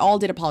Lee. They all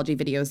did apology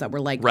videos that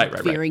were like Right.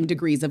 varying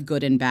degrees of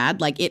good and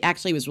bad. Like it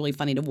actually was really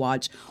funny to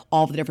watch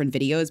all the different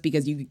videos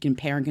because you could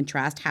compare and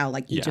contrast how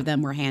like each Yeah. of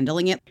them were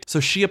handling it.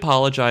 So she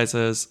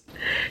apologizes.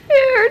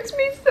 It hurts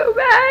me so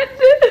bad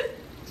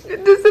to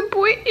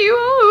disappoint you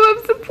all who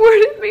have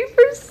supported me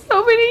for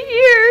so many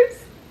years.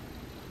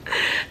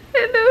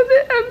 And know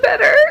that I'm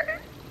better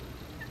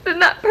than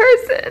that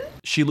person.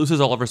 She loses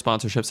all of her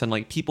sponsorships, and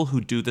like people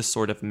who do this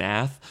sort of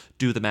math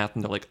do the math,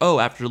 and they're like, oh,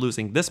 after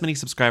losing this many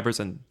subscribers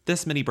and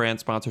this many brand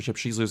sponsorships,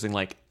 she's losing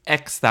like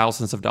X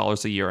thousands of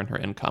dollars a year in her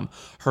income.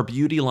 Her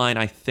beauty line,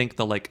 I think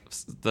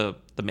the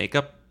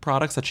makeup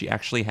products that she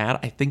actually had,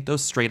 I think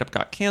those straight up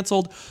got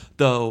canceled,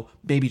 though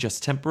maybe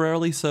just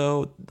temporarily.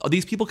 So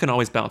these people can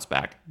always bounce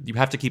back. You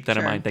have to keep that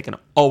in mind. They can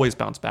always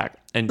bounce back,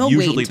 and They'll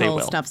usually wait they until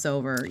will. stuff's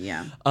over.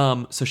 Yeah.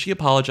 So she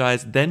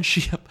apologized. Then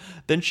she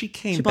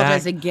came She back.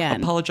 apologized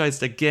again.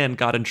 Apologized again.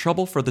 Got in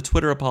trouble for the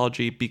Twitter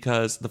apology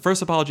because the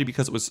first apology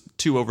because it was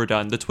too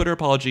overdone. The Twitter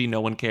apology,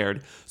 no one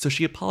cared. So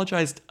she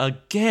apologized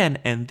again,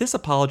 and this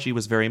apology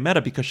was very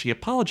meta because she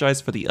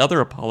apologized for the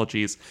other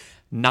apologies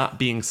not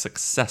being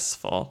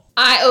successful.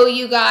 I owe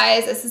you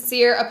guys a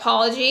sincere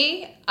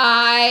apology.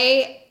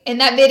 In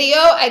that video,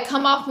 I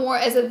come off more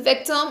as a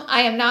victim.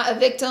 I am not a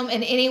victim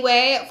in any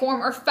way,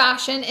 form, or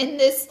fashion in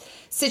this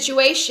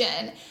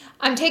situation.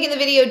 I'm taking the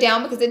video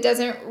down because it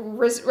doesn't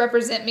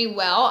represent me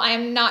well. I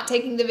am not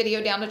taking the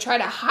video down to try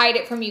to hide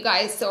it from you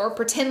guys or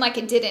pretend like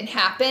it didn't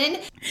happen.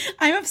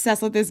 I'm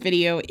obsessed with this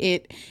video.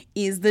 It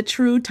is the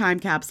true time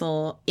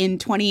capsule. In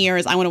 20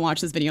 years, I want to watch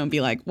this video and be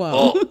like,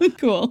 whoa,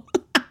 cool.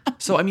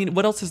 So, I mean,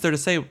 what else is there to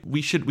say?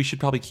 We should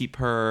probably keep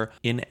her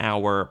in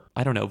our,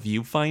 I don't know,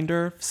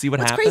 viewfinder, see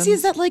what happens. What's crazy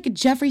is that, like,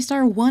 Jeffree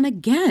Star won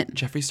again.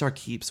 Jeffree Star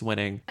keeps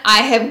winning. I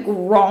have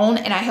grown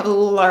and I have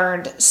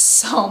learned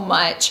so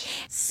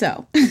much.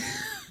 So.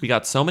 We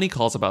got so many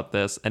calls about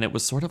this, and it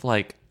was sort of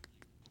like,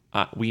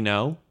 we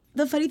know.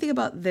 The funny thing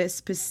about this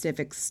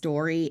specific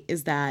story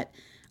is that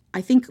I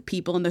think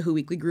people in the Who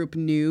Weekly group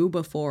knew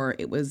before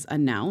it was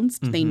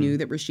announced. They knew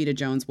that Rashida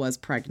Jones was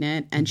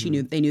pregnant, and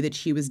they knew that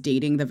she was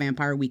dating the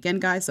Vampire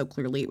Weekend guy, so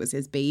clearly it was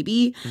his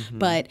baby.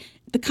 But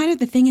the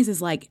thing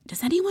is like,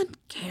 does anyone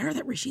care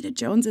that Rashida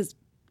Jones is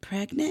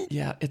pregnant?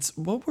 Yeah, it's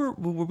what were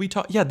we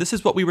talking? Yeah, this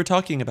is what we were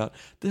talking about.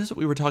 This is what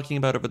we were talking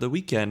about over the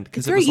weekend.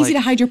 It's very easy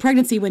to hide your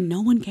pregnancy when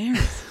no one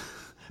cares.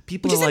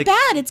 People Which are isn't like,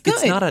 bad. It's good.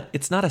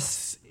 It's not a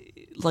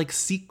like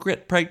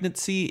secret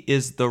pregnancy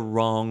is the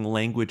wrong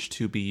language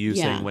to be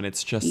using when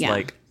it's just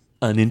like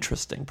an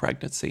interesting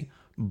pregnancy,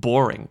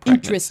 boring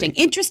pregnancy.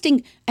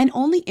 Interesting, and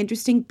only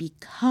interesting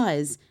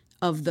because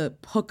of the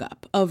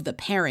hookup, of the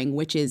pairing,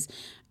 which is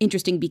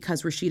interesting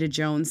because Rashida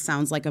Jones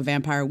sounds like a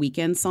Vampire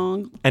Weekend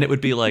song. And it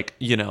would be like,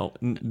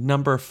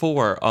 number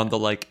 4 on the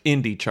like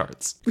indie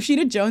charts.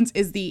 Rashida Jones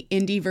is the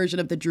indie version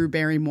of the Drew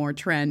Barrymore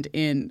trend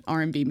in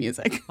R&B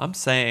music. I'm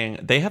saying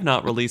they have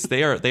not released.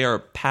 They are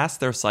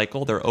past their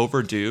cycle. They're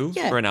overdue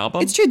for an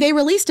album. It's true. They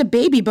released a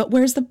baby, but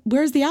where's the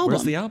album?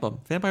 Where's the album?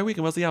 Vampire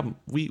Weekend. Where's the album?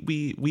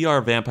 We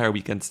are Vampire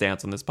Weekend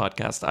stans on this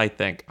podcast. I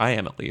think I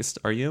am, at least.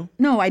 Are you?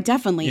 No, I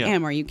definitely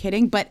am. Are you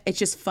kidding? But it's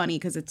just funny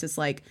because it's just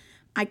like,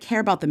 I care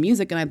about the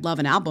music and I'd love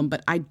an album,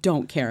 but I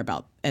don't care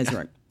about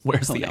Ezra.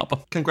 Where's the album?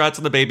 Congrats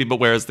on the baby, but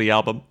where's the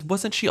album?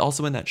 Wasn't she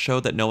also in that show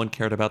that no one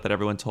cared about that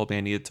everyone told me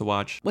I needed to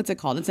watch? What's it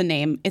called? It's a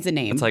name.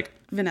 It's like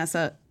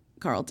Vanessa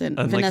Carlton.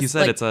 And Vanessa, like you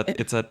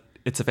said,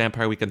 it's a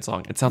Vampire Weekend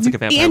song. It sounds like a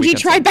Vampire Angie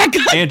Weekend Tribeca.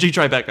 song. Angie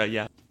Tribeca,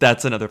 yeah.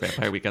 That's another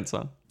Vampire Weekend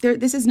song.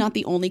 This is not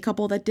the only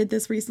couple that did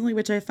this recently,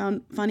 which I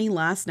found funny.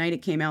 Last night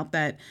it came out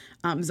that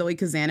Zoe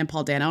Kazan and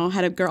Paul Dano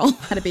had a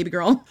baby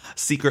girl.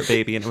 Secret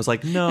baby. And it was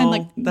like, no, and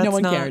like no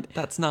one cared.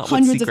 That's not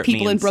Hundreds what secret of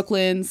people means. in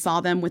Brooklyn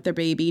saw them with their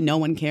baby. No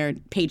one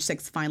cared. Page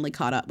Six finally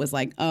caught up, was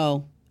like,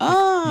 oh.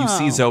 You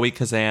see Zoe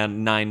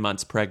Kazan 9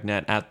 months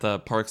pregnant at the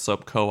Park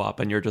Slope Co-op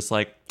and you're just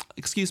like,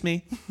 excuse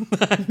me.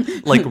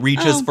 Like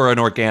reaches for an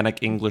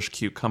organic English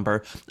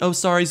cucumber. Oh,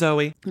 sorry,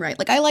 Zoe. Right.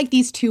 Like I like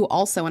these two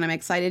also, and I'm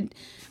excited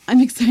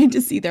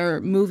to see their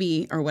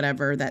movie or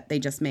whatever that they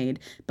just made,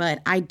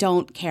 but I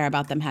don't care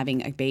about them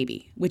having a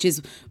baby, which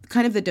is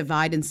kind of the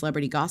divide in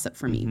celebrity gossip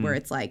for me, where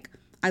it's like,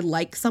 I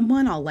like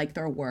someone, I'll like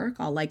their work,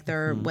 I'll like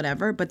their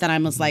whatever, but then I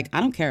was like, I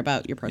don't care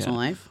about your personal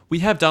life. We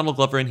have Donald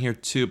Glover in here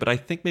too, but I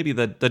think maybe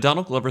the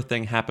Donald Glover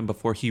thing happened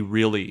before he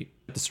really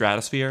hit the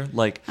stratosphere.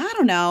 Like, I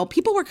don't know.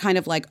 People were kind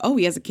of like, oh,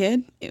 he has a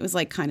kid. It was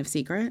like kind of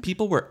secret.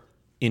 People were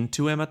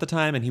into him at the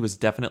time and he was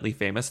definitely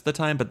famous at the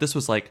time, but this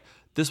was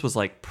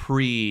like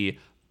pre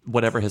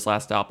whatever his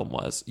last album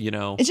was,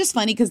 It's just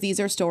funny because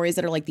these are stories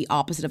that are like the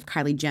opposite of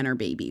Kylie Jenner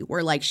baby,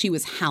 where like she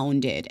was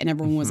hounded and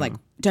everyone was like,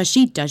 does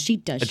she?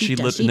 And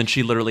then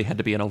she literally had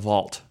to be in a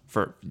vault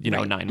for,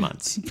 9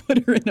 months.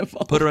 Put her in a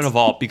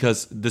vault.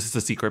 Because this is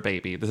a secret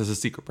baby. This is a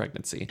secret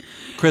pregnancy.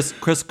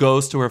 Chris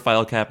goes to her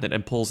file cabinet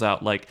and pulls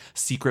out like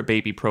secret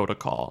baby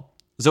protocol.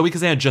 Zoe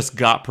Kazan just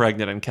got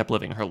pregnant and kept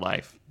living her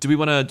life. Do we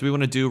want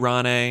to do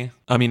Ronnie?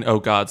 I mean, oh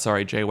God,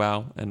 sorry,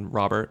 JWoww and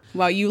Robert.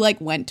 Wow, you like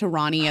went to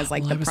Ronnie as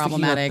like the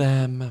problematic.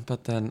 Them,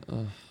 but then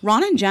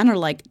Ron and Jen are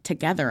like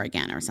together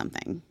again or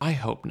something. I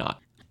hope not.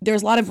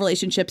 There's a lot of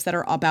relationships that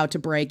are about to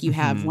break. You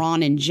have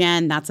Ron and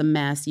Jen, that's a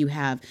mess. You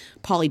have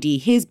Pauly D,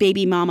 his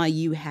baby mama.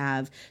 You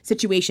have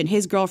Situation,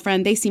 his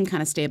girlfriend. They seem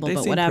kind of stable,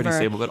 but whatever. Pretty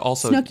stable, but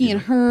also Snooki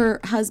and her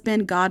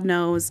husband. God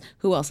knows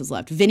who else is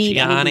left. Vinny,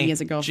 Gianni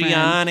has a girlfriend.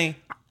 Gianni.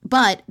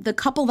 But the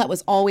couple that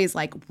was always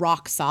like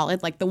rock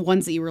solid, like the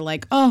ones that you were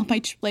like, oh, my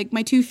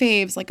two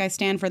faves, like I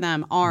stand for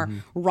them, are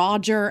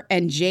Roger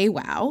and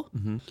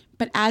JWoww.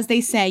 But as they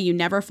say, you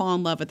never fall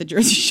in love at the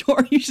Jersey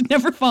Shore. You should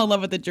never fall in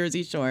love at the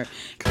Jersey Shore.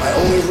 My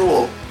only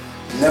rule,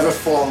 never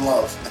fall in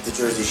love at the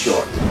Jersey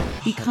Shore.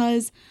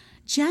 Because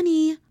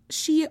Jenny,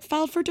 she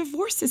filed for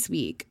divorce this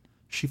week.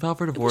 She filed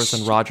for divorce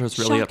and Roger's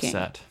really shocking.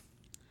 upset.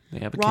 They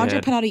have a Roger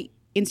kid. put out an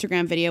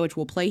Instagram video, which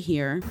we'll play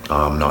here.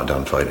 I'm not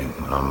done fighting.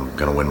 I'm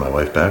going to win my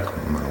wife back.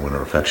 I'm going to win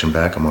her affection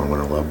back. I'm going to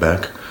win her love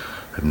back.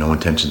 I have no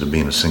intentions of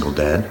being a single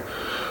dad.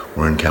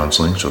 We're in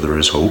counseling, so there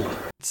is hope.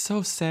 It's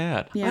so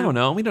sad. Yeah. I don't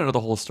know. We don't know the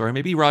whole story.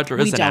 Maybe Roger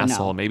is an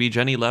asshole. Know. Maybe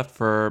Jenny left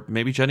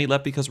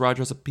because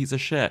Roger's a piece of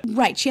shit.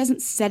 Right. She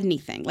hasn't said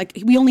anything. Like,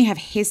 we only have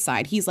his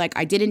side. He's like,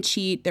 I didn't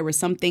cheat. There were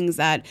some things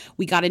that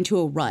we got into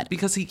a rut.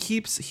 Because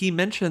he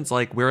mentions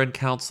like we're in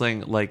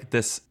counseling, like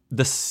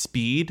the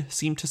speed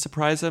seemed to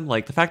surprise him.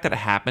 Like the fact that it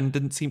happened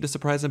didn't seem to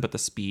surprise him, but the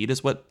speed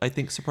is what I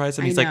think surprised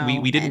him. He's like,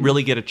 we didn't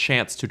really get a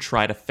chance to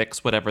try to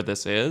fix whatever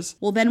this is.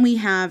 Well, then we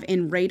have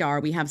in Radar,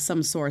 we have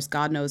some source,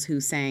 God knows who,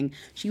 saying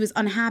she was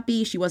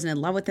unhappy. She wasn't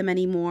in love with him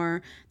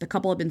anymore. The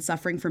couple have been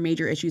suffering from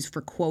major issues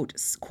for, quote,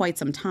 quite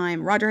some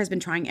time. Roger has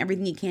been trying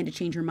everything he can to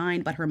change her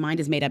mind, but her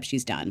mind is made up.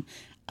 She's done.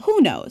 Who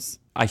knows?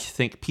 I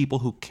think people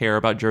who care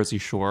about Jersey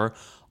Shore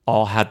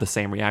all had the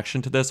same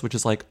reaction to this, which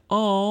is like,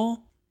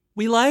 oh,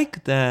 we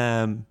like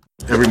them.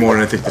 Every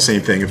morning I think the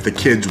same thing. If the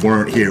kids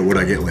weren't here, would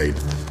I get laid?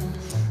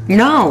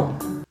 No.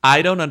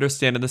 I don't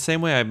understand. In the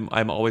same way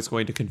I'm always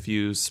going to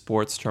confuse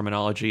sports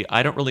terminology.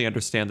 I don't really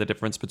understand the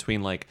difference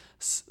between like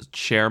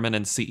chairman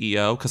and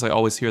CEO because I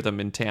always hear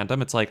them in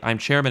tandem. It's like I'm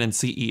chairman and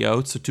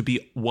CEO, so to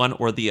be one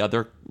or the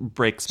other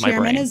breaks my brain.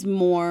 Chairman is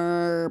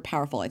more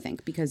powerful, I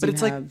think, because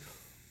like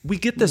we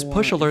get this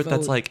push alert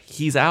that's like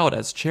he's out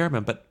as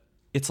chairman, but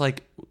it's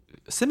like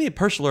send me a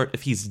push alert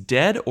if he's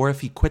dead or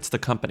if he quits the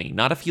company,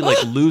 not if he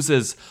like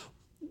loses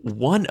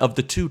one of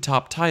the two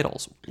top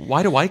titles.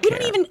 Why do I care?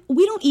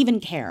 We don't even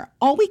care.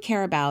 All we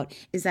care about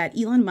is that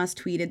Elon Musk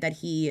tweeted that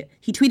he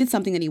tweeted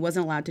something that he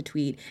wasn't allowed to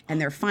tweet,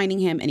 and they're finding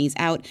him, and he's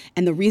out.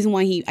 And the reason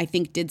why he, I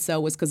think, did so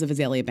was because of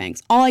Azalea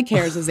Banks. All I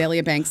care is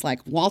Azalea Banks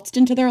like waltzed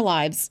into their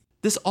lives.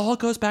 This all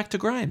goes back to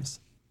Grimes.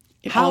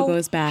 It all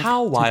goes back.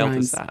 How wild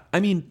Grimes. is that? I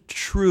mean,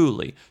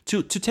 truly,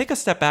 to take a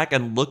step back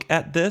and look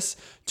at this,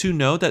 to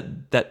know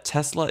that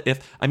Tesla.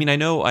 I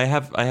know I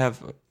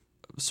have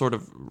sort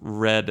of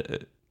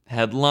read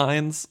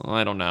headlines.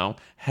 I don't know.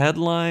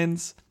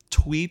 Headlines,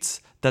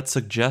 tweets that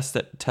suggest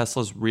that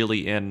Tesla's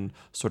really in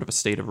sort of a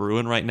state of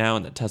ruin right now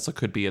and that Tesla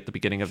could be at the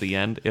beginning of the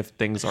end if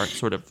things aren't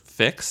sort of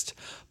fixed.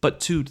 But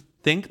to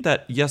think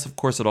that, yes, of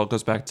course, it all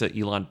goes back to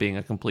Elon being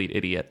a complete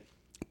idiot.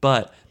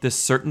 But this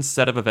certain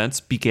set of events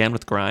began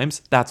with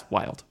Grimes. That's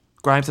wild.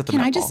 Grimes at the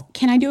Met Ball.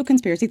 Can I do a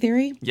conspiracy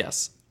theory?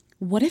 Yes.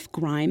 What if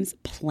Grimes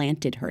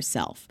planted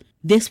herself?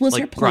 This was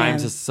her Like plan.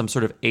 Grimes is some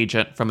sort of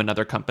agent from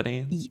another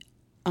company.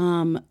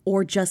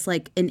 Or just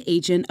like an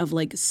agent of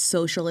like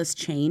socialist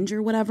change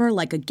or whatever,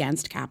 like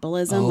against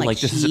capitalism. Oh, like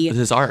this is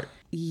his art.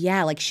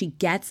 Yeah, like she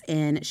gets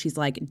in, she's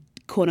like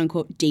quote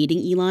unquote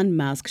dating Elon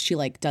Musk. She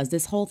like does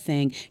this whole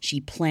thing. She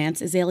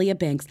plants Azalea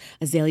Banks.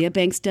 Azalea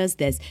Banks does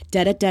this.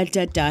 Da da da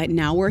da da.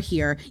 Now we're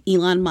here.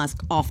 Elon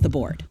Musk off the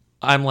board.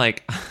 I'm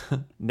like,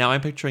 now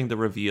I'm picturing the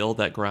reveal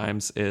that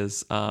Grimes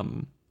is,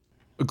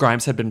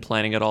 Grimes had been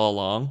planning it all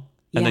along.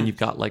 And then you've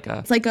got like a...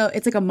 It's like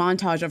a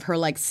montage of her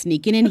like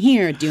sneaking in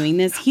here, doing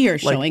this here,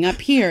 like showing up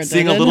here.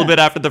 Seeing a little bit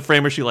after the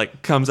frame where she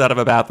like comes out of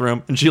a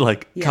bathroom and she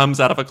like comes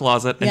out of a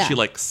closet and she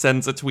like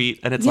sends a tweet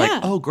and it's like,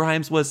 oh,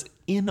 Grimes was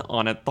in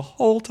on it the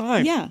whole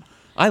time. Yeah.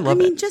 I love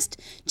it. I mean, just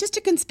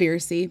a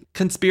conspiracy.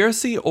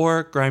 Conspiracy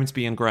or Grimes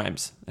being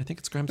Grimes? I think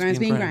it's Grimes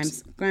being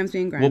Grimes. Grimes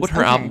being Grimes. What would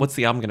her album, what's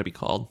the album going to be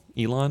called?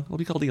 Elon? It'll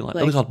be called Elon.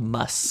 It'll be called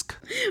Musk.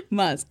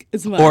 Musk.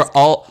 It's Musk.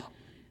 Or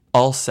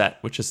All Set,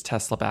 which is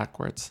Tesla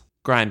backwards.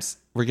 Grimes,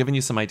 we're giving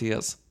you some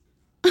ideas.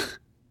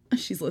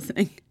 She's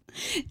listening.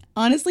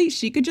 Honestly,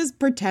 she could just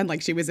pretend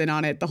like she was in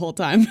on it the whole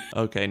time.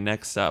 Okay,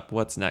 next up.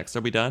 What's next?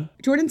 Are we done?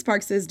 Jordan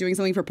Sparks is doing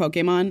something for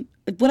Pokemon.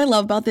 What I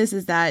love about this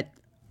is that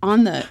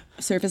on the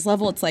surface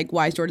level, it's like,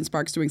 why is Jordan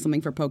Sparks doing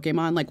something for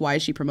Pokemon? Like, why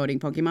is she promoting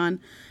Pokemon?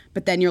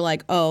 But then you're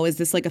like, oh, is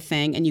this like a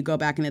thing? And you go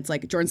back and it's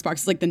like, Jordan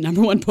Sparks is like the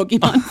 #1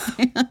 Pokemon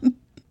fan.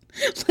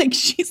 Like,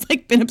 she's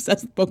like been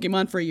obsessed with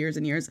Pokemon for years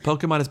and years.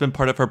 Pokemon has been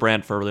part of her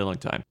brand for a really long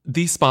time.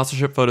 These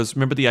sponsorship photos,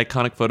 remember the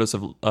iconic photos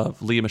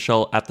of Leah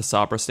Michelle at the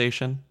Sabra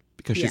station?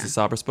 Because she's a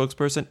Sabra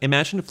spokesperson.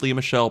 Imagine if Leah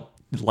Michelle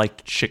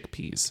liked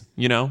chickpeas,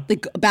 you know?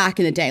 Like back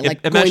in the day,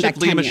 like imagine going back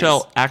if Leah 10 Michelle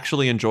years.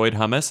 actually enjoyed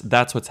hummus.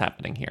 That's what's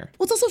happening here.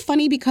 Well, it's also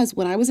funny because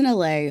when I was in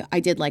LA, I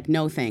did like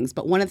no things,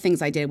 but one of the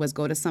things I did was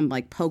go to some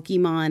like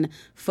Pokemon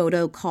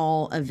photo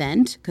call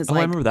event. I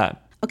remember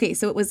that. Okay,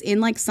 so it was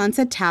in like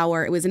Sunset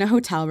Tower. It was in a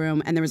hotel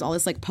room, and there was all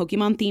this like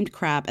Pokemon themed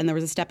crap, and there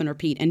was a step and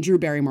repeat, and Drew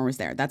Barrymore was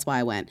there. That's why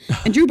I went.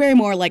 And Drew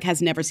Barrymore like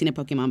has never seen a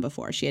Pokemon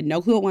before. She had no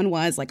clue what one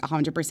was, like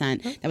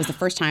 100%. That was the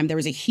first time. There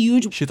was a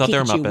huge She thought they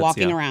were Pikachu Muppets,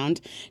 walking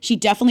around. She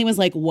definitely was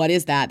like, "What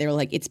is that?" They were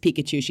like, "It's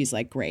Pikachu." She's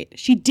like, "Great."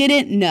 She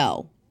didn't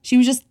know. She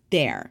was just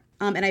there.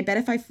 And I bet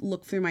if I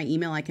look through my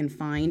email, I can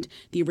find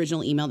the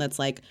original email that's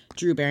like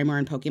Drew Barrymore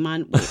and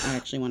Pokemon. Wait, I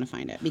actually want to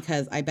find it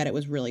because I bet it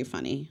was really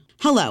funny.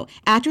 Hello,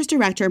 actress,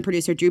 director, and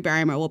producer Drew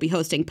Barrymore will be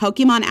hosting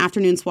Pokemon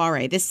Afternoon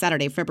Soiree this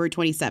Saturday, February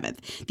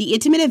 27th. The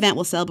intimate event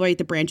will celebrate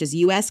the branch's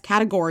U.S.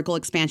 categorical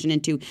expansion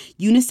into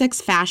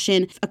unisex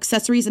fashion,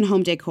 accessories, and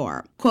home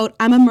decor. Quote,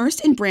 I'm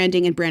immersed in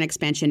branding and brand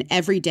expansion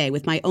every day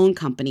with my own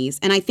companies,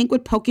 and I think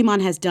what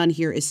Pokemon has done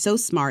here is so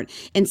smart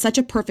and such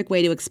a perfect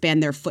way to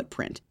expand their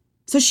footprint.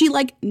 So she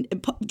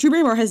Drew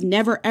Barrymore has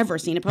never ever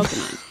seen a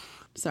Pokemon.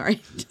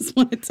 Sorry, just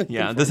wanted to.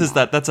 Yeah, this is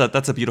that's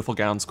a beautiful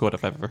Gowns quote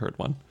if I've ever heard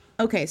one.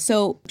 Okay,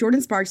 so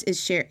Jordan Sparks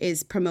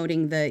is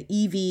promoting the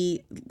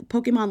Eevee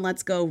Pokemon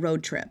Let's Go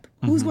road trip.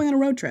 Who's going on a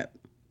road trip?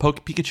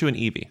 Pikachu and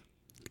Eevee.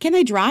 Can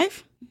they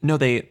drive? No,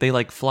 they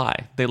like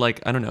fly. They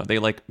like, I don't know, they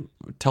like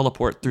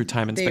teleport through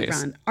time and space.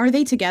 Run. Are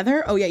they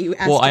together? Oh yeah, you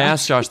asked. Well, Josh. I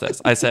asked Josh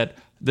this. I said,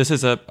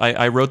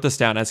 I wrote this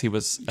down as he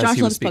was Josh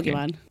loves speaking.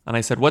 Pokemon. And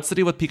I said, what's the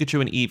deal with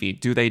Pikachu and Eevee?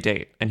 Do they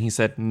date? And he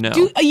said, no.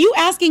 Are you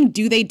asking,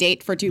 do they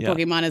date for two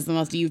Pokemon is the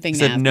most you thing He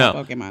to said, ask no.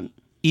 about Pokemon.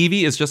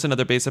 Eevee is just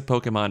another basic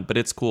Pokemon, but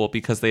it's cool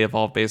because they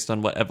evolve based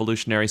on what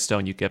evolutionary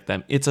stone you give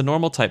them. It's a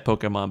normal type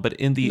Pokemon, but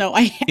in the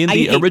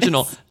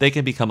original, they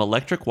can become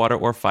electric, water,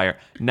 or fire.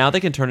 Now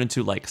they can turn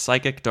into like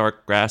psychic,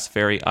 dark, grass,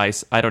 fairy,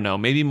 ice, I don't know,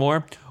 maybe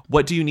more.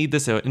 What do you need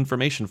this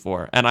information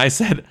for? And I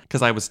said,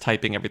 because I was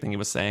typing everything he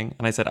was saying,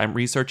 and I said, I'm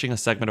researching a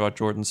segment about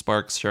Jordan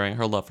Sparks sharing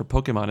her love for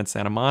Pokemon in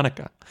Santa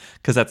Monica,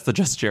 because that's the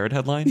Just Jared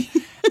headline.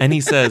 And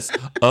he says,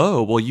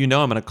 oh, well, you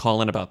know I'm going to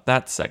call in about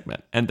that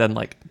segment. And then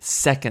like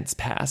seconds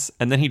pass,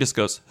 and then he just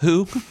goes,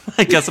 who?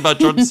 I guess about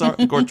Jordan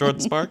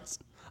Sparks?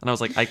 And I was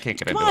like, I can't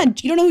get into it. Come on,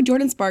 you don't know who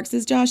Jordan Sparks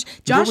is, Josh?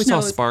 Josh we knows.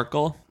 Saw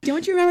Sparkle?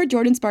 Don't you remember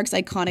Jordan Sparks'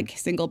 iconic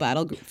single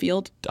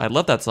Battlefield? I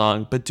love that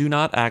song, but do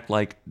not act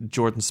like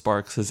Jordan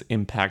Sparks'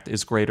 impact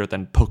is greater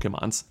than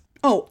Pokemon's.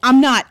 Oh,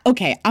 I'm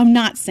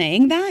not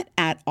saying that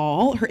at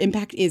all. Her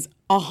impact is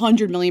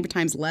 100 million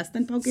times less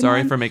than Pokemon.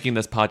 Sorry for making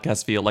this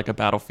podcast feel like a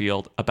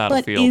battlefield.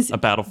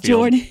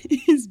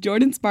 Is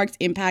Jordan Sparks'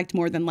 impact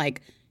more than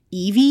like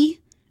Eevee,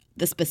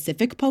 the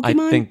specific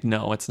Pokemon? I think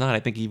no, it's not. I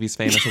think Eevee's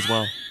famous as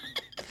well.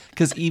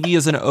 Because Eevee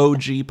is an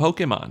OG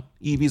Pokemon.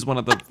 Eevee's one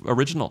of the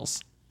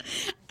originals.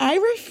 I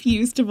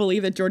refuse to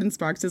believe that Jordan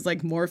Sparks is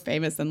like more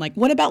famous than like,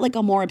 what about like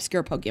a more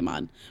obscure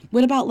Pokemon?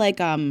 What about like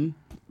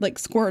like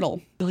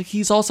Squirtle. Like,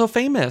 he's also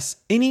famous.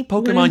 Any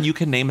Pokemon you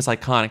can name is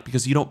iconic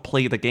because you don't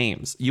play the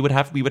games. We would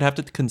have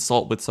to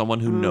consult with someone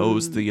who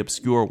knows the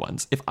obscure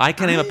ones. If I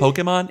can name a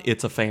Pokemon,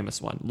 it's a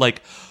famous one.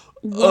 Like,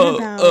 What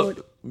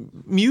about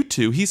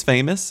Mewtwo? He's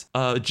famous.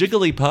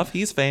 Jigglypuff,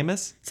 he's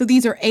famous. So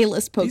these are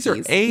A-list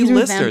Pokemon's. These are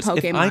A-listers.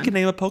 If I can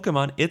name a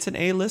Pokemon, it's an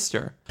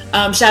A-lister.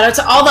 Shout out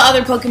to all the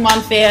other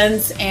Pokemon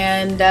fans,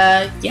 and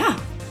yeah,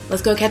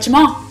 let's go catch them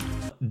all.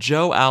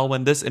 Joe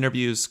Alwyn, this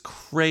interview's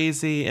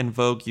crazy in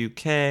Vogue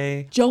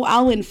UK. Joe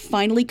Alwyn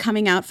finally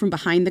coming out from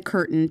behind the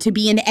curtain to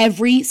be in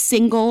every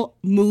single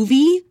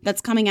movie that's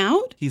coming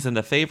out. He's in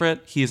The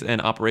Favorite. He's in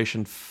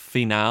Operation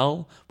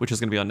Finale, which is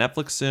going to be on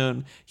Netflix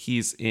soon.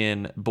 He's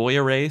in Boy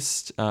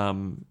Erased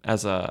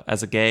as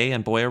a gay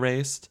and Boy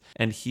Erased.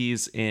 And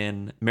he's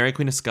in Mary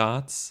Queen of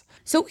Scots.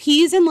 So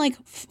he's in like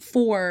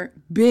 4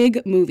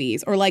 big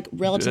movies, or like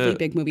relatively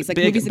big movies, like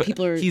movies that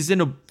people are. He's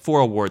in 4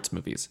 awards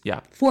movies,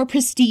 yeah. 4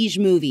 prestige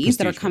movies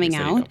that are coming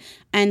out,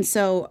 and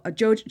so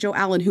Joe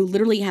Alwyn, who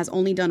literally has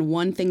only done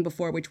one thing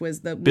before, which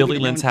was the Billy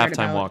Lynn's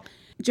Halftime Walk.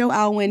 Joe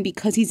Alwyn,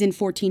 because he's in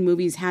 14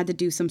 movies, had to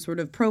do some sort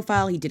of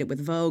profile. He did it with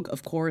Vogue,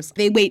 of course.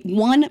 They wait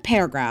one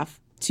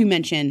paragraph to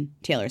mention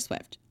Taylor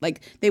Swift.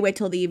 Like, they wait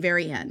till the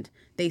very end.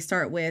 They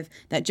start with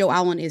that Joe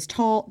Alwyn is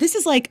tall. This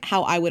is like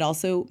how I would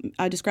also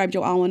describe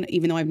Joe Alwyn,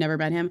 even though I've never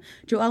met him.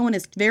 Joe Alwyn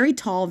is very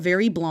tall,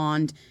 very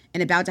blonde,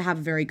 and about to have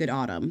a very good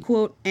autumn.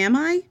 Quote, "Am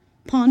I?"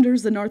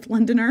 ponders the North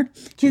Londoner.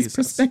 His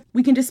perspective.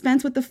 We can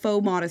dispense with the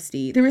faux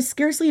modesty. There is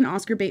scarcely an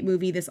Oscar bait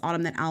movie this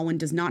autumn that Alwyn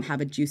does not have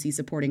a juicy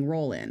supporting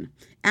role in.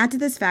 Add to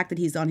this fact that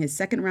he's on his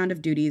second round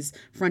of duties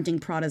fronting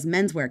Prada's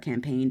menswear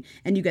campaign,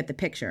 and you get the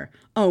picture.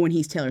 Oh, and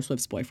he's Taylor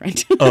Swift's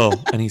boyfriend.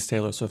 Oh, and he's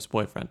Taylor Swift's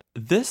boyfriend.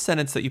 This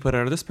sentence that you put in,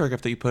 or this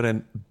paragraph that you put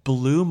in,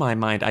 blew my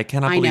mind. I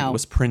cannot believe it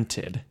was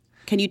printed.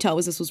 Can you tell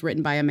this was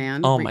written by a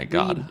man? Oh my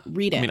God.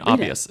 Read it. I mean,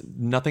 obvious.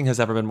 Nothing has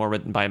ever been more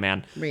written by a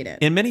man. Read it.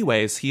 In many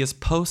ways, he is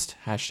post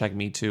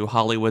 #MeToo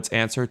Hollywood's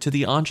answer to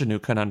the ingenue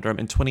conundrum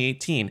in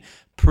 2018.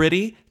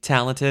 Pretty,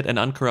 talented, and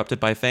uncorrupted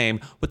by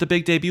fame, with a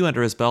big debut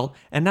under his belt,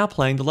 and now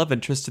playing the love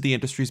interest to the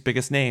industry's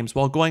biggest names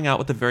while going out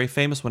with a very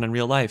famous one in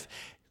real life. ...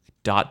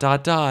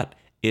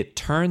 It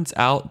turns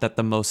out that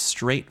the most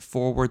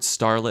straightforward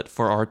starlet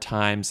for our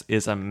times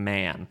is a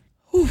man.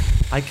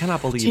 I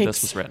cannot believe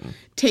this was written.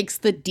 Takes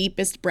the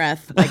deepest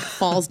breath, like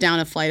falls down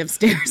a flight of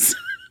stairs.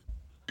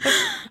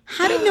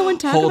 How did no one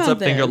talk Holds about up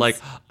this? finger like,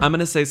 I'm going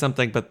to say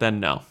something, but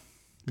then no.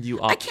 You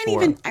opt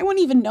I won't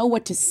even know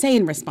what to say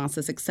in response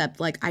to this,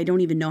 except like, I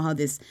don't even know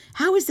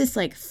how is this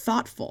like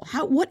thoughtful?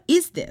 What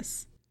is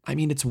this? I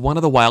mean, it's one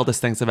of the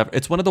wildest things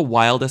it's one of the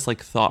wildest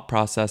like thought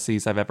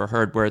processes I've ever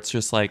heard, where it's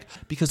just like,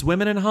 because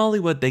women in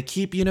Hollywood, they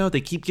keep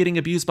getting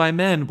abused by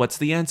men. What's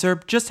the answer?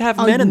 Just have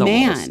men in the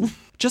roles.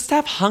 Just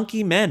have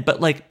hunky men, but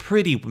like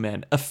pretty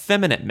men,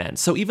 effeminate men.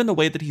 So even the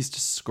way that he's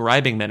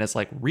describing men is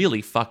like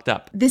really fucked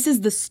up. This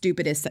is the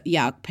stupidest,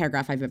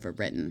 paragraph I've ever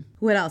written.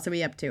 What else are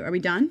we up to? Are we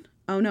done?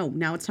 Oh no,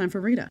 now it's time for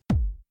Rita.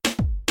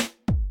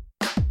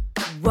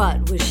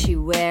 What was she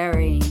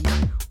wearing?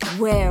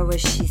 Where was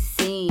she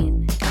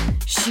seen?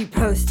 She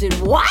posted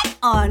what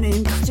on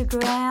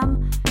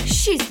Instagram?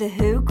 She's the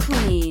Who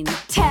Queen.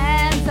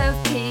 Tens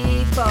of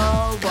people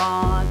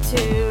want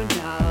to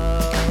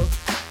know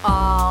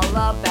all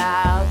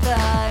about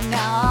the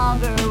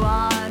number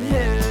one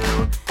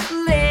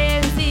Who.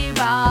 Lindsay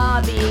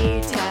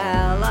Bobby,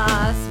 tell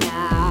us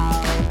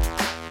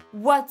now.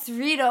 What's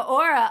Rita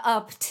Ora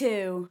up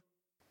to?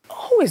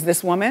 Who is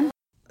this woman?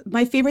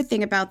 My favorite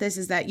thing about this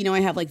is that, I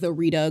have like the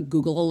Rita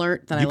Google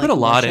alert that you put a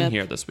lot in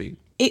here this week.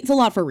 It's a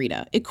lot for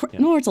Rita.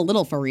 No, it's a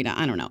little for Rita.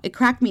 I don't know. It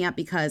cracked me up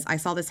because I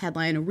saw this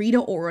headline, Rita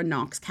Ora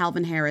knocks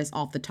Calvin Harris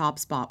off the top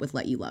spot with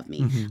Let You Love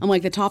Me. Mm-hmm. I'm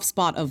like, the top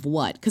spot of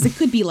what? Because it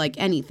could be like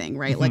anything,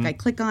 right? Like I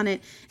click on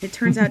it. It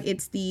turns out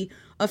it's the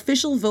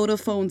official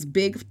Vodafone's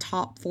big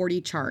top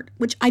 40 chart,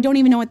 which I don't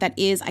even know what that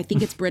is. I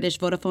think it's British.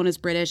 Vodafone is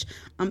British.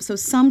 So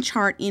some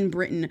chart in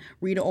Britain,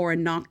 Rita Ora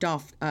knocked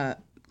off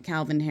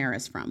Calvin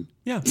Harris from.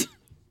 Yeah.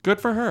 Good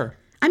for her.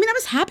 I mean, I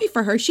was happy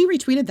for her. She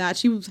retweeted that.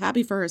 She was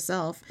happy for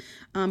herself.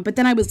 But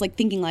then I was like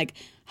thinking like,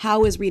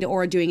 how is Rita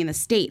Ora doing in the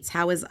States?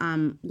 How is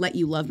Let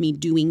You Love Me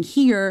doing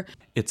here?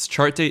 Its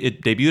chart date,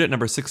 it debuted at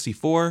number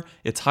 64.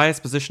 Its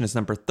highest position is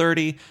number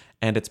 30.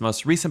 And its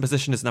most recent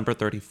position is number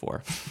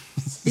 34.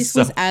 This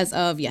was as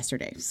of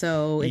yesterday.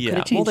 So it could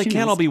have changed. Well, they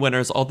can't all be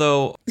winners.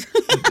 Although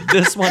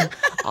this one,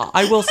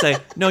 I will say,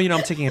 no,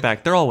 I'm taking it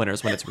back. They're all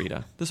winners when it's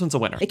Rita. This one's a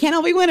winner. They can't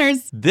all be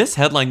winners. This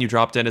headline you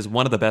dropped in is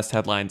one of the best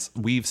headlines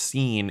we've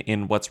seen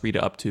in What's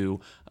Rita Up To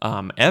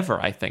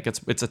ever, I think.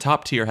 It's a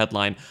top tier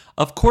headline.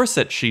 Of course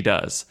she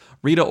does.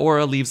 Rita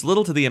Ora leaves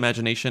little to the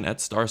imagination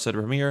at star-studded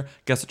premiere.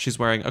 Guess what she's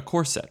wearing? A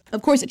corset.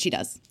 Of course she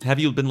does. Have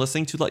you been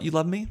listening to Let You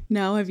Love Me?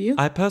 No, have you?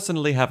 I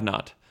personally have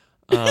not.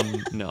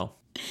 No.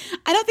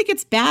 I don't think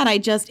it's bad.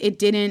 It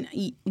didn't,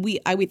 we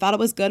thought it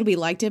was good. We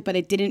liked it, but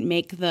it didn't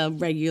make the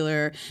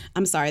regular,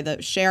 the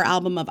Cher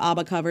album of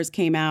ABBA covers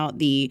came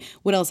out.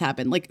 What else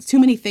happened? Like, too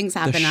many things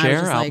happened. The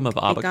Cher album of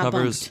ABBA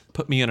covers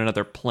put me in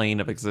another plane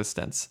of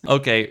existence.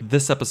 Okay,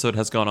 this episode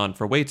has gone on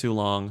for way too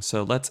long,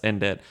 so let's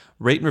end it.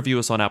 Rate and review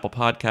us on Apple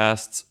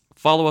Podcasts.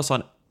 Follow us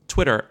on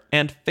Twitter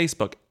and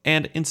Facebook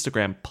and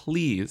Instagram,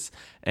 please.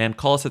 And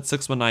call us at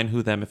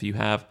 619-WHO-THEM if you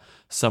have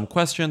some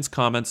questions,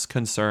 comments,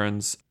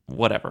 concerns,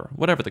 whatever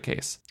the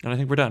case. And I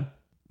think we're done.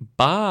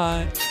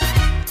 Bye.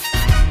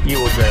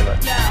 You will dream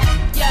it.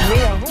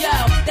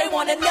 Yo, they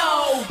wanna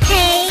know.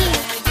 Hey.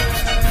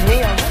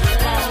 Mia.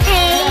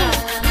 Hey.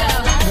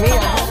 Mia.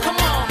 Come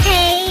on.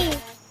 Hey.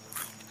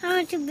 I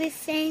want to be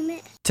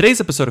famous.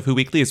 Today's episode of Who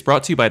Weekly is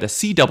brought to you by The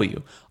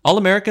CW. All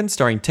American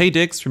starring Taye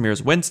Diggs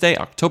premieres Wednesday,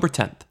 October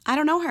 10th. I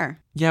don't know her.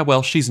 Yeah,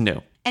 well, she's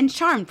new. And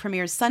Charmed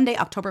premieres Sunday,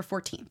 October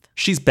 14th.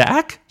 She's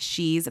back?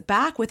 She's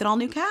back with an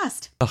all-new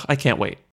cast. Ugh, I can't wait.